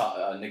like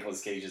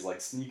Nicolas Cage is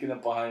like sneaking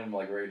up behind him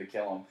like ready to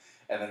kill him,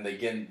 and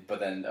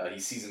then he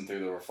sees him through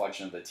the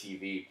reflection of the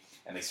TV,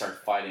 and they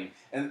start fighting,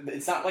 and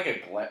it's not like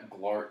a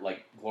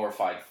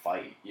glorified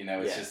fight, you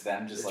know, it's Yeah. just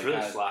them just It's like really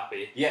kinda,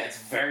 sloppy. yeah, it's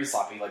very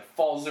sloppy. He like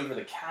falls over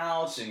the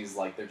couch, and he's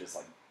like they're just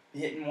like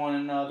hitting one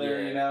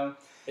another, Yeah. you know.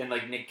 And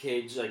like Nick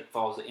Cage like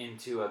falls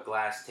into a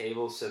glass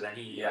table, so then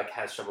he Yeah. like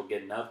has trouble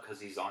getting up because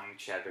he's on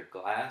shattered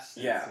glass.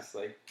 And Yeah. it's just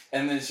like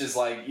And then it's just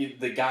like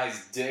the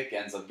guy's dick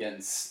ends up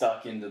getting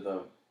stuck into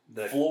the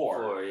the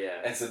floor.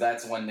 yeah. And so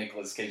that's when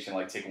Nicolas Cage can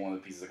like take one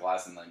of the pieces of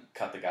glass and then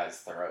cut the guy's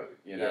throat,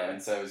 you know. Yeah.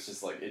 And so it's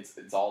just like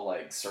it's all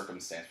like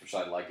circumstance, which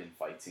I like in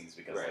fight scenes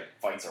because Right. like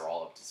fights are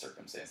all up to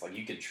circumstance. Like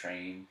you could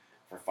train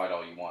for a fight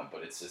all you want,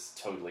 but it's just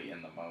totally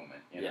in the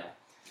moment, you know.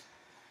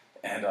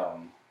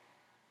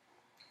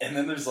 And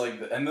then there's like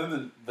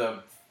the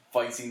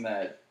fight scene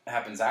that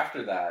happens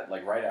after that,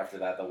 like right after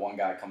that, the one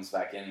guy comes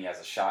back in, he has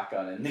a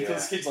shotgun, and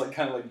Nicolas Cage like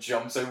kind of like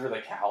jumps over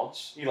the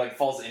couch. He like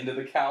falls into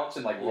the couch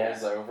and like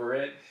rolls over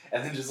it,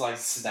 and then just like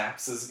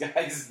snaps this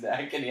guy's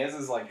neck, and he has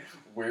this like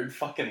weird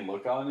fucking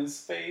look on his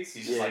face.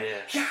 He's just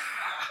yeah.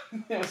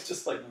 It was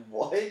just like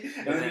what?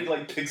 And then he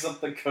like picks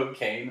up the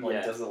cocaine and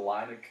like does a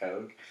line of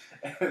coke,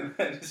 and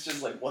then it's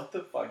just like what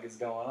the fuck is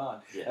going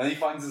on? Yeah. And then he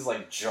finds his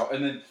like jar,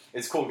 and then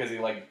it's cool because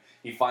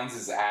he finds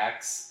his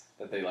axe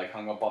that they like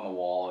hung up on the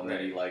wall, and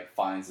then he like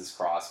finds his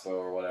crossbow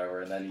or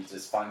whatever, and then he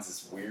just finds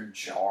this weird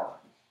jar,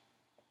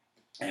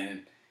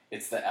 and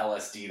it's the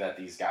LSD that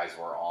these guys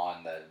were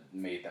on that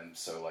made them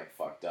so like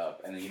fucked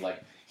up, and he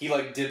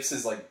dips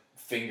his like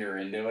finger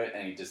into it,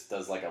 and he just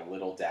does like a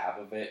little dab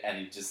of it, and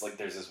he just like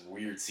there's this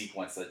weird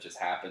sequence that just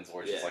happens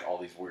where it's just like all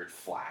these weird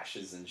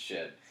flashes and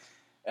shit,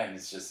 and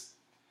it's just.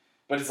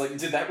 But it's like,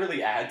 did that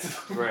really add to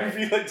the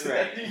movie? Like, did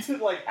that need to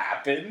like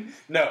happen?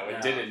 No,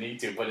 it didn't need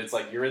to. But it's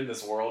like you're in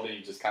this world and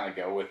you just kind of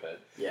go with it.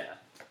 Yeah.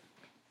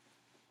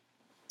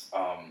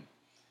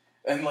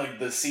 And like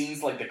the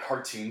scenes, like the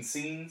cartoon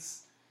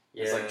scenes,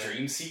 it's like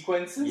dream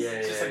sequences. Yeah,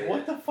 It's just like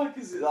what the fuck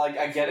is it? Like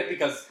I get it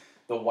because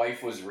the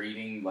wife was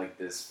reading like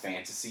this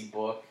fantasy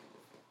book,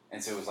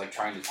 and so it was like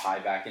trying to tie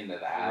back into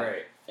that.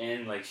 Right.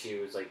 And like she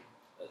was like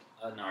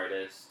an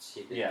artist.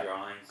 She did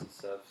drawings and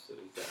stuff, so it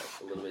was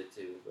that a little bit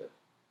too, but.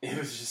 It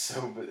was just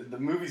so. The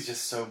movie's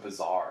just so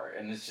bizarre,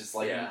 and it's just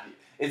like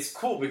it's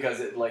cool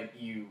because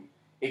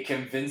it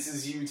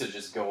convinces you to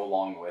just go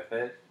along with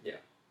it. Yeah.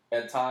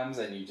 At times,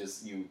 and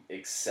you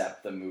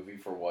accept the movie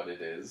for what it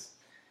is.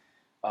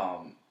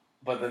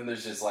 But then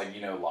there's just like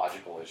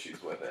logical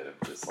issues with it. Of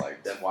just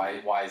like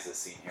why is this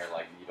scene here?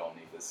 Like you don't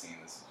need this scene.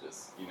 This is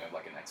just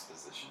like an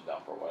exposition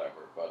dump or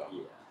whatever. But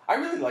I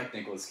really liked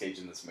Nicolas Cage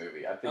in this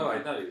movie. I think.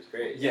 I thought he was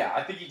great. Yeah,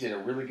 I think he did a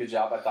really good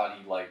job. I thought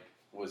he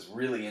was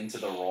really into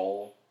the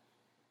role.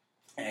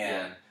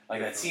 And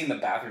that scene in the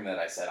bathroom that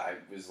I said, I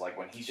was like,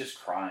 when he's just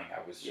crying,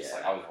 I was just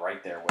like, I was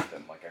right there with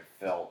him. Like I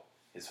felt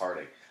his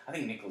heartache. I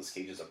think Nicolas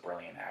Cage is a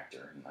brilliant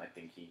actor, and I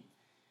think he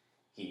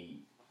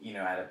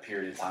at a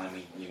period of time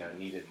he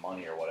needed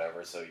money or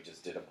whatever, so he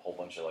just did a whole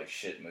bunch of like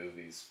shit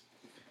movies.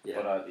 Yeah.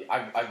 But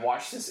I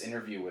watched this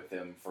interview with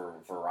him for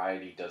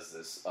Variety. Does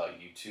this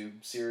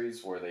YouTube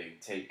series where they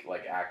take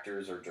like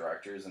actors or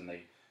directors and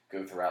they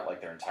go throughout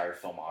like their entire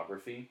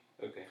filmography.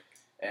 Okay.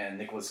 And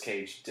Nicolas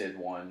Cage did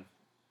one.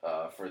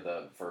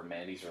 For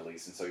Mandy's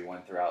release, and so he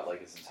went throughout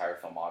like his entire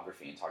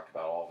filmography and talked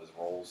about all of his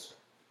roles.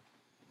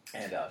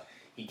 And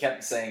he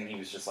kept saying he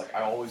was just like,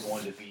 I always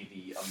wanted to be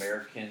the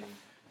American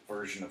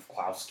version of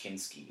Klaus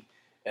Kinski.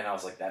 And I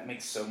was like, that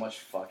makes so much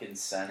fucking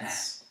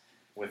sense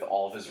with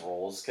all of his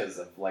roles, because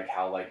of like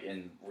how like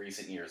in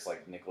recent years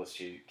like Nicolas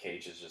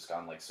Cage has just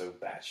gone like so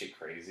batshit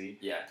crazy.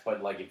 Yeah.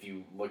 But like if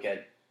you look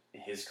at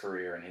his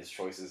career and his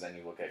choices and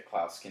you look at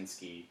Klaus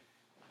Kinski,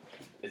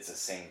 it's the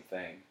same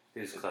thing.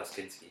 Who's Klaus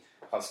Kinski?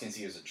 Klaus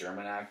Kinski was a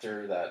German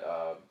actor that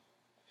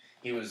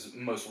he was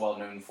most well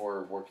known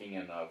for working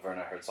in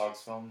Werner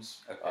Herzog's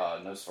films,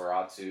 Okay.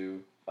 Nosferatu,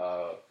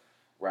 the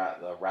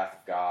Wrath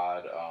of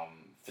God,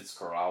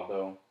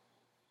 Fitzcarraldo.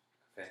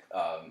 Okay.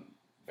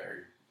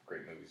 Very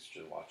great movies.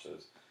 You should watch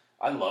those.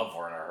 I love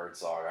Werner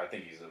Herzog. I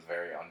think he's a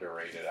very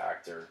underrated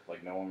actor.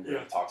 Like no one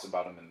really talks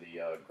about him in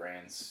the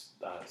grand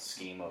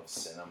scheme of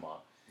cinema.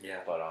 Yeah.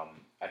 But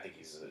I think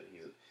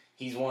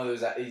he's one of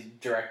those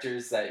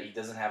directors that he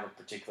doesn't have a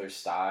particular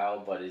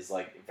style, but is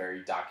like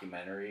very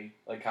documentary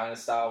like kind of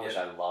style, which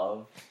I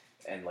love.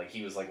 And like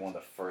he was like one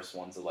of the first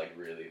ones to like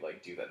really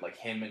like do that. Like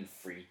him and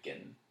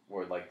Friedkin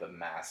were like the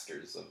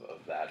masters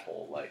of that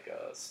whole like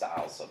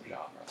style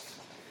subgenre.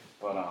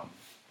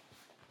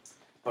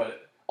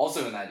 But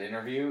also in that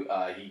interview,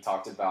 he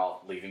talked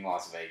about Leaving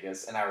Las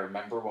Vegas, and I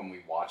remember when we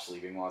watched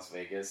Leaving Las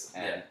Vegas,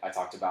 and I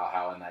talked about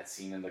how in that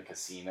scene in the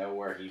casino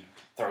where he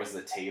throws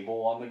the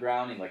table on the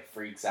ground, he like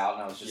freaks out,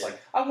 and I was just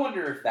like, I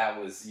wonder if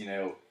that was,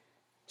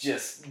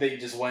 they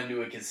just went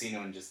into a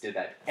casino and just did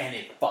that, and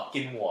it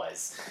fucking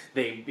was.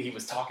 He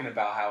was talking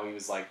about how he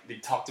was like, they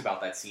talked about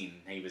that scene,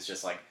 and he was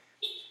just like,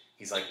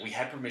 he's like, we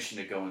had permission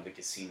to go in the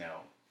casino,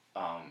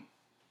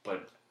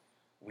 but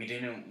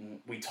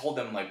we told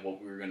them like what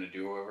we were gonna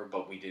do or whatever,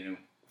 but we didn't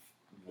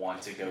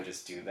want to go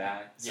just do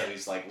that. So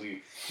he's like,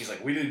 we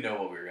didn't know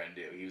what we were gonna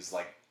do. He was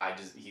like,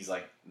 he's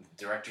like,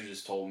 the director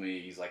just told me,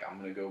 he's like, I'm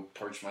gonna go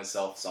perch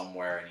myself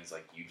somewhere, and he's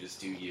like, you just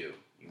do you.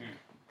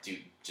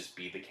 Just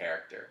be the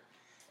character.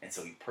 And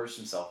so he perched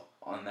himself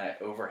on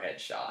that overhead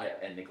shot,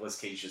 and Nicolas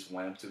Cage just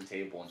went up to a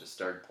table and just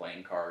started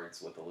playing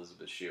cards with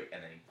Elizabeth Shue,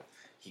 and then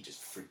he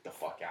just freaked the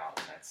fuck out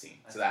in that scene.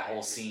 So that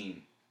whole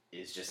scene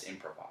is just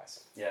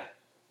improvised. Yeah.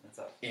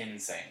 That's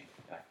insane.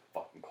 I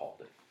fucking called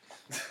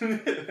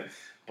it.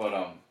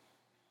 But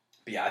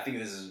yeah, I think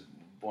this is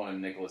one of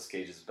Nicolas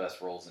Cage's best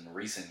roles in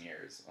recent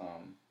years.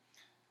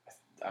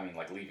 I mean,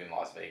 like Leaving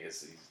Las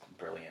Vegas, he's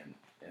brilliant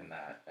in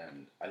that,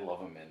 and I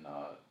love him in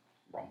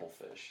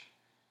Rumblefish.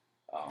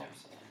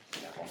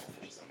 Yeah,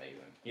 Rumblefish is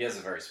amazing. He has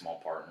a very small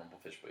part in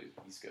Rumblefish, but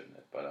he's good in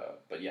it.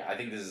 But yeah, I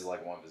think this is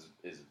like one of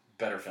his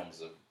better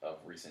films of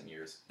recent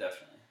years.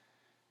 Definitely.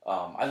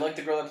 I like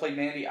the girl that played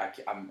Mandy.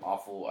 I'm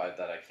awful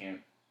that I can't.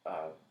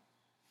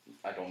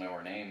 I don't know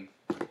her name.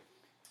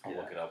 I'll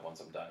look it up once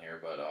I'm done here,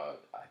 but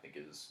I think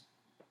it is.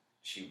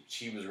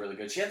 She was really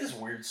good. She had this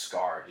weird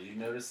scar. Did you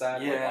notice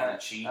that? Yeah, like, on her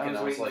cheek, I was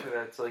waiting like, for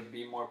that to like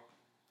be more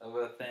of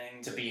a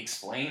thing to be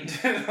explained.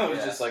 I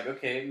was just like,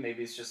 okay,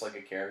 maybe it's just like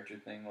a character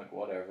thing, like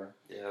whatever.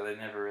 Yeah, they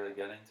never really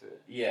got into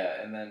it.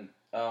 Yeah, and then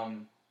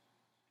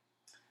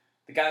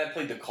the guy that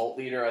played the cult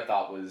leader, I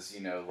thought was, he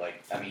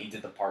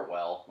did the part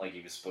well. Like,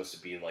 he was supposed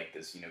to be, like,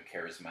 this,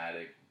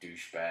 charismatic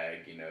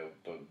douchebag,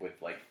 but with,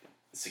 like,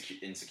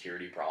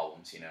 insecurity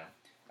problems,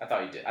 I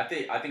thought he did.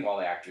 I think all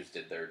the actors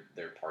did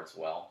their parts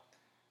well.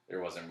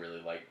 There wasn't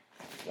really, like,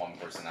 one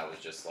person that was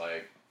just,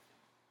 like,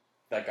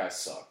 that guy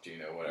sucked,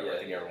 whatever. Yeah, I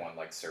think everyone,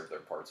 like, served their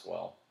parts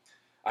well.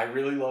 I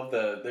really love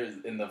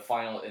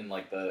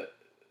the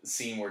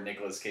scene where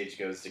Nicolas Cage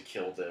goes to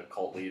kill the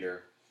cult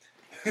leader.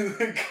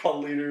 The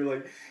cult leader,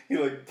 like, he,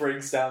 like,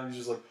 breaks down and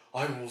he's just like,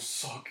 I will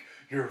suck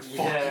your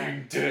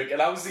fucking dick.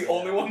 And I was the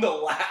only one to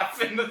laugh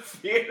in the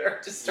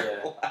theater. Just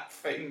started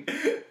laughing.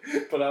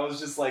 But I was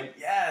just like,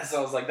 yes.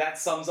 I was like, that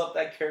sums up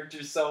that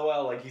character so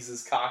well. Like, he's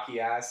this cocky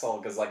asshole.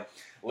 Because, like,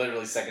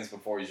 literally seconds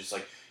before, he's just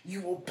like,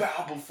 you will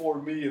bow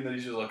before me. And then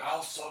he's just like,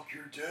 I'll suck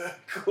your dick.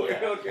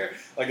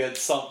 Like, that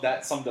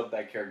summed up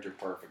that character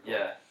perfectly.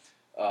 Yeah.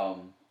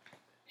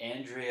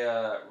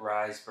 Andrea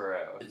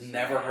Riseborough.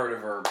 Never heard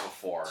of her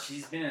before.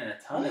 She's been in a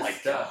ton of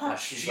stuff. Oh my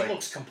gosh, she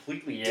looks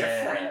completely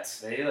different.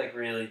 They like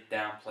really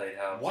downplayed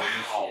how good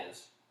she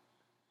is.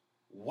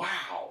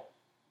 Wow.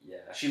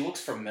 Yeah. She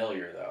looks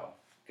familiar though.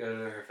 Go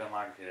to her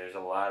filmography. There's a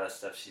lot of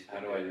stuff she's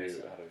been doing.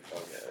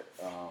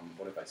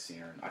 What have I seen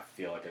her in? I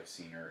feel like I've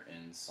seen her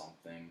in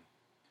something.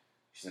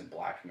 She's in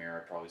Black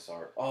Mirror. I probably saw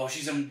her. Oh,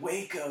 she's in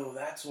Waco.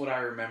 That's what I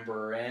remember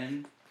her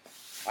in.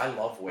 I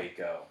love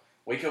Waco.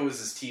 Waco was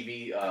this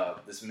TV,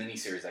 this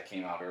miniseries that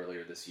came out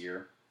earlier this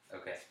year.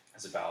 Okay.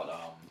 It's about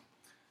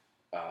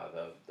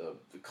the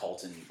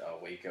cult in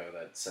Waco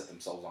that set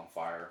themselves on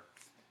fire.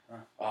 Huh.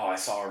 Oh, I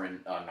saw her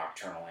in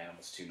Nocturnal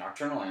Animals too.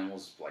 Nocturnal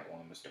Animals is like one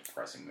of the most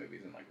depressing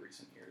movies in like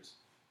recent years.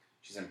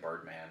 She's in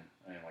Birdman.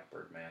 I didn't like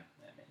Birdman.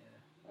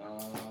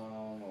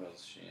 What else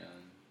is she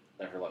in?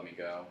 Never Let Me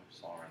Go.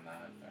 Saw her in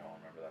that. I don't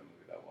remember that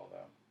movie that well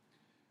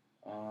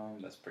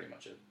though. That's pretty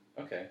much it.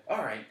 Okay. All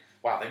right.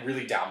 Wow, they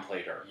really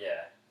downplayed her.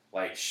 Yeah.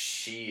 Like,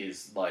 she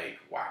is, like,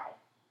 wow.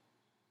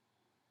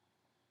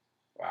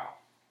 Wow.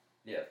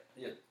 Yeah.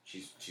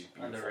 She's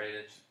beautiful.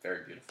 Underrated. She's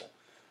very beautiful.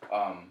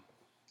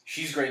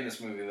 She's great in this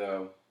movie,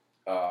 though.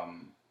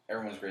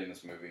 Everyone's great in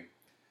this movie.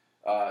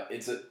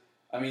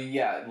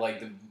 Like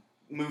the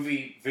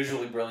movie,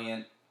 visually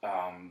brilliant,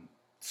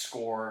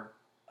 score,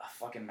 a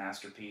fucking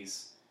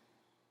masterpiece.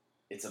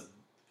 It's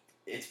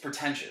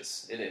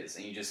pretentious. It is,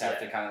 and you just have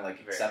to kind of like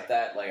accept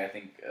that. Like I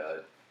think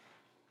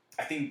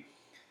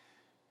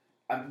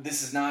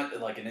this is not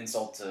like an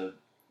insult to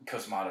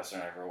Cosmatos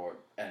or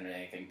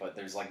anything, but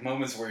there's like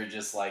moments where you're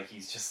just like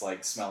he's just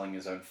like smelling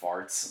his own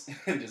farts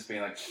and just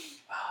being like,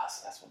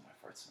 so that's what my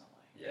farts smell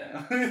like.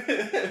 Yeah.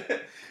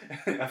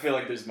 I feel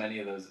like there's many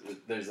of those.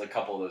 There's a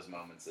couple of those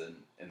moments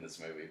in this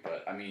movie,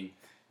 but I mean,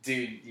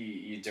 dude,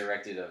 you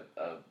directed a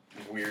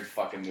weird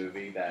fucking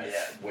movie that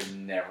would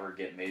never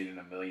get made in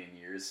a million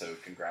years. So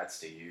congrats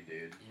to you,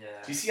 dude.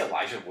 Yeah. Do you see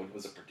Elijah Wood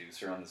was a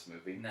producer on this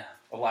movie? No.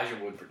 Elijah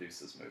Wood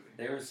produced this movie.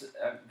 There was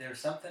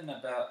something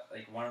about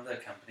like one of the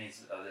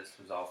companies of this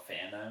was all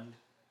fan owned.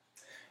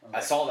 I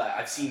saw that.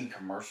 I've seen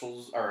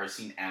commercials or I've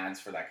seen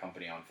ads for that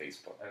company on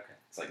Facebook. Okay.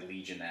 It's like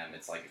Legion M.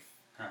 It's like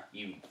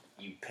you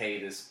pay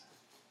this.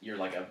 You're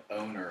like an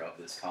owner of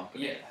this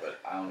company, but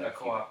I don't know. A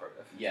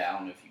cooperative. I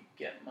don't know if you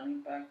get money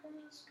back from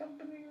this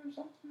company or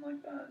something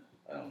like that.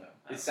 I don't know.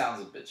 It sounds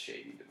a bit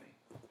shady to me.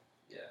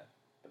 Yeah.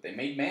 But they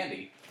made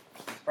Mandy.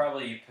 It's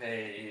probably you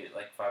pay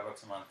like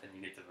 $5 a month and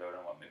you get to vote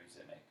on what movies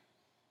they make.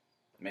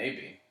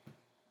 Maybe.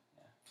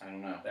 Yeah. I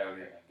don't know. That would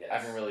be my guess. I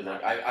haven't really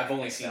looked. I've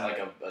only seen like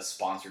a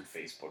sponsored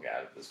Facebook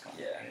ad of this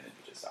company, and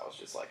I was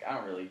just like, I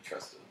don't really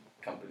trust a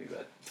company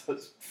that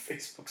does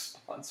Facebook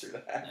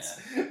sponsored ads.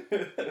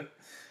 Yeah.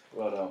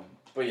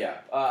 But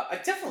yeah, I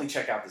definitely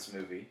check out this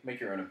movie.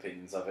 Make your own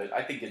opinions of it.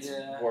 I think it's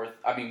worth.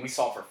 I mean, we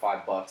saw it for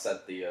 $5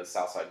 at the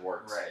Southside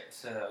Works. Right,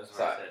 so that was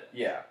worth it.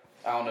 Yeah,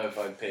 I don't know if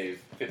I'd pay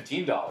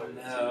 $15.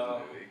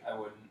 No, I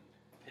wouldn't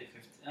pay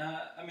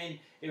 $15. I mean,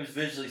 it was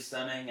visually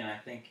stunning, and I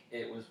think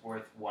it was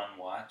worth one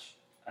watch.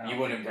 You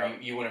wouldn't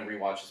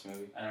rewatch this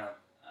movie? I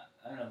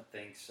don't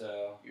think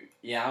so.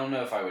 I don't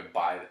know if I would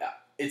buy that.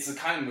 It's the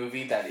kind of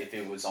movie that if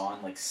it was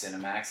on like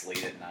Cinemax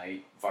late at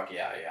night, fuck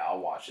yeah,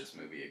 I'll watch this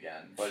movie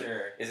again. But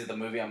is it the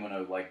movie I'm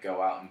gonna like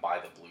go out and buy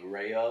the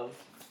Blu-ray of?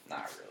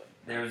 Not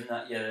really.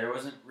 There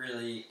wasn't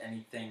really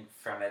anything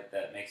from it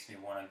that makes me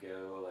want to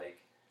go like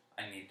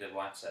I need to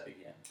watch that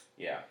again.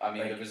 Yeah, I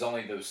mean there was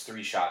only those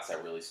 3 shots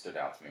that really stood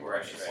out to me. Where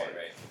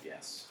right.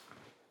 Yes.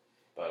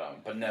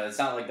 But no, it's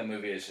not like the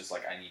movie is just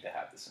like I need to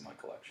have this in my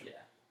collection.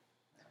 Yeah.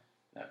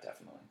 No,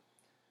 definitely.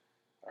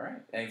 All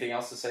right. Anything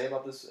else to say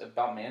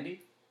about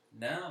Mandy?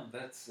 No,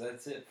 that's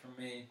it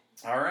for me.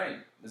 All right.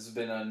 This has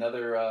been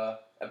another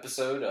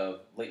episode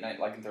of Late Night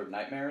Lycanthrope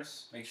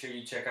Nightmares. Make sure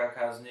you check out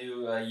Kyle's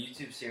new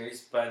YouTube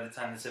series. By the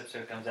time this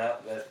episode comes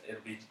out, that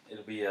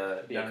it'll be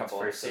a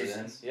couple of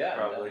seasons. Yeah,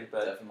 probably,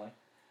 but definitely.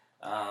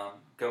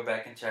 Go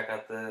back and check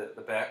out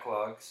the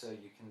backlog so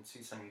you can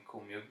see some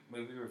cool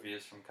movie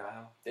reviews from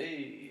Kyle.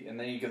 Hey, and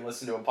then you can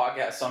listen to a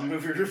podcast on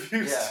movie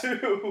reviews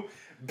too.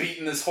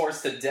 Beating this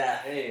horse to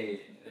death.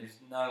 Hey, there's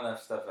not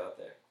enough stuff out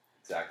there.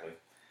 Exactly.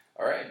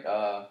 All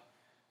right.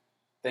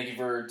 Thank you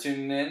for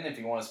tuning in. If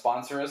you want to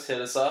sponsor us,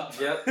 hit us up.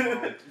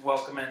 Yep.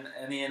 Welcome in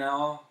any and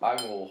all. I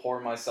will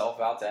whore myself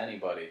out to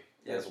anybody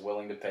that's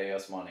willing to pay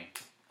us money.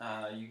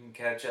 You can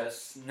catch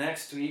us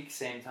next week,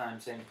 same time,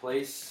 same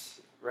place.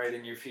 Right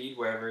in your feed,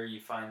 wherever you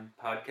find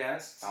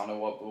podcasts. I don't know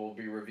what we'll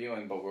be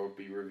reviewing, but we'll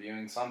be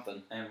reviewing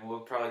something. And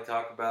we'll probably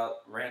talk about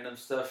random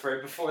stuff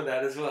right before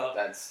that as well.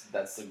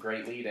 That's a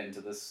great lead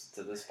into this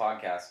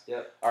podcast.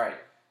 Yep. All right.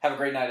 Have a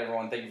great night,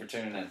 everyone. Thank you for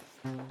tuning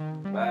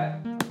in. Bye.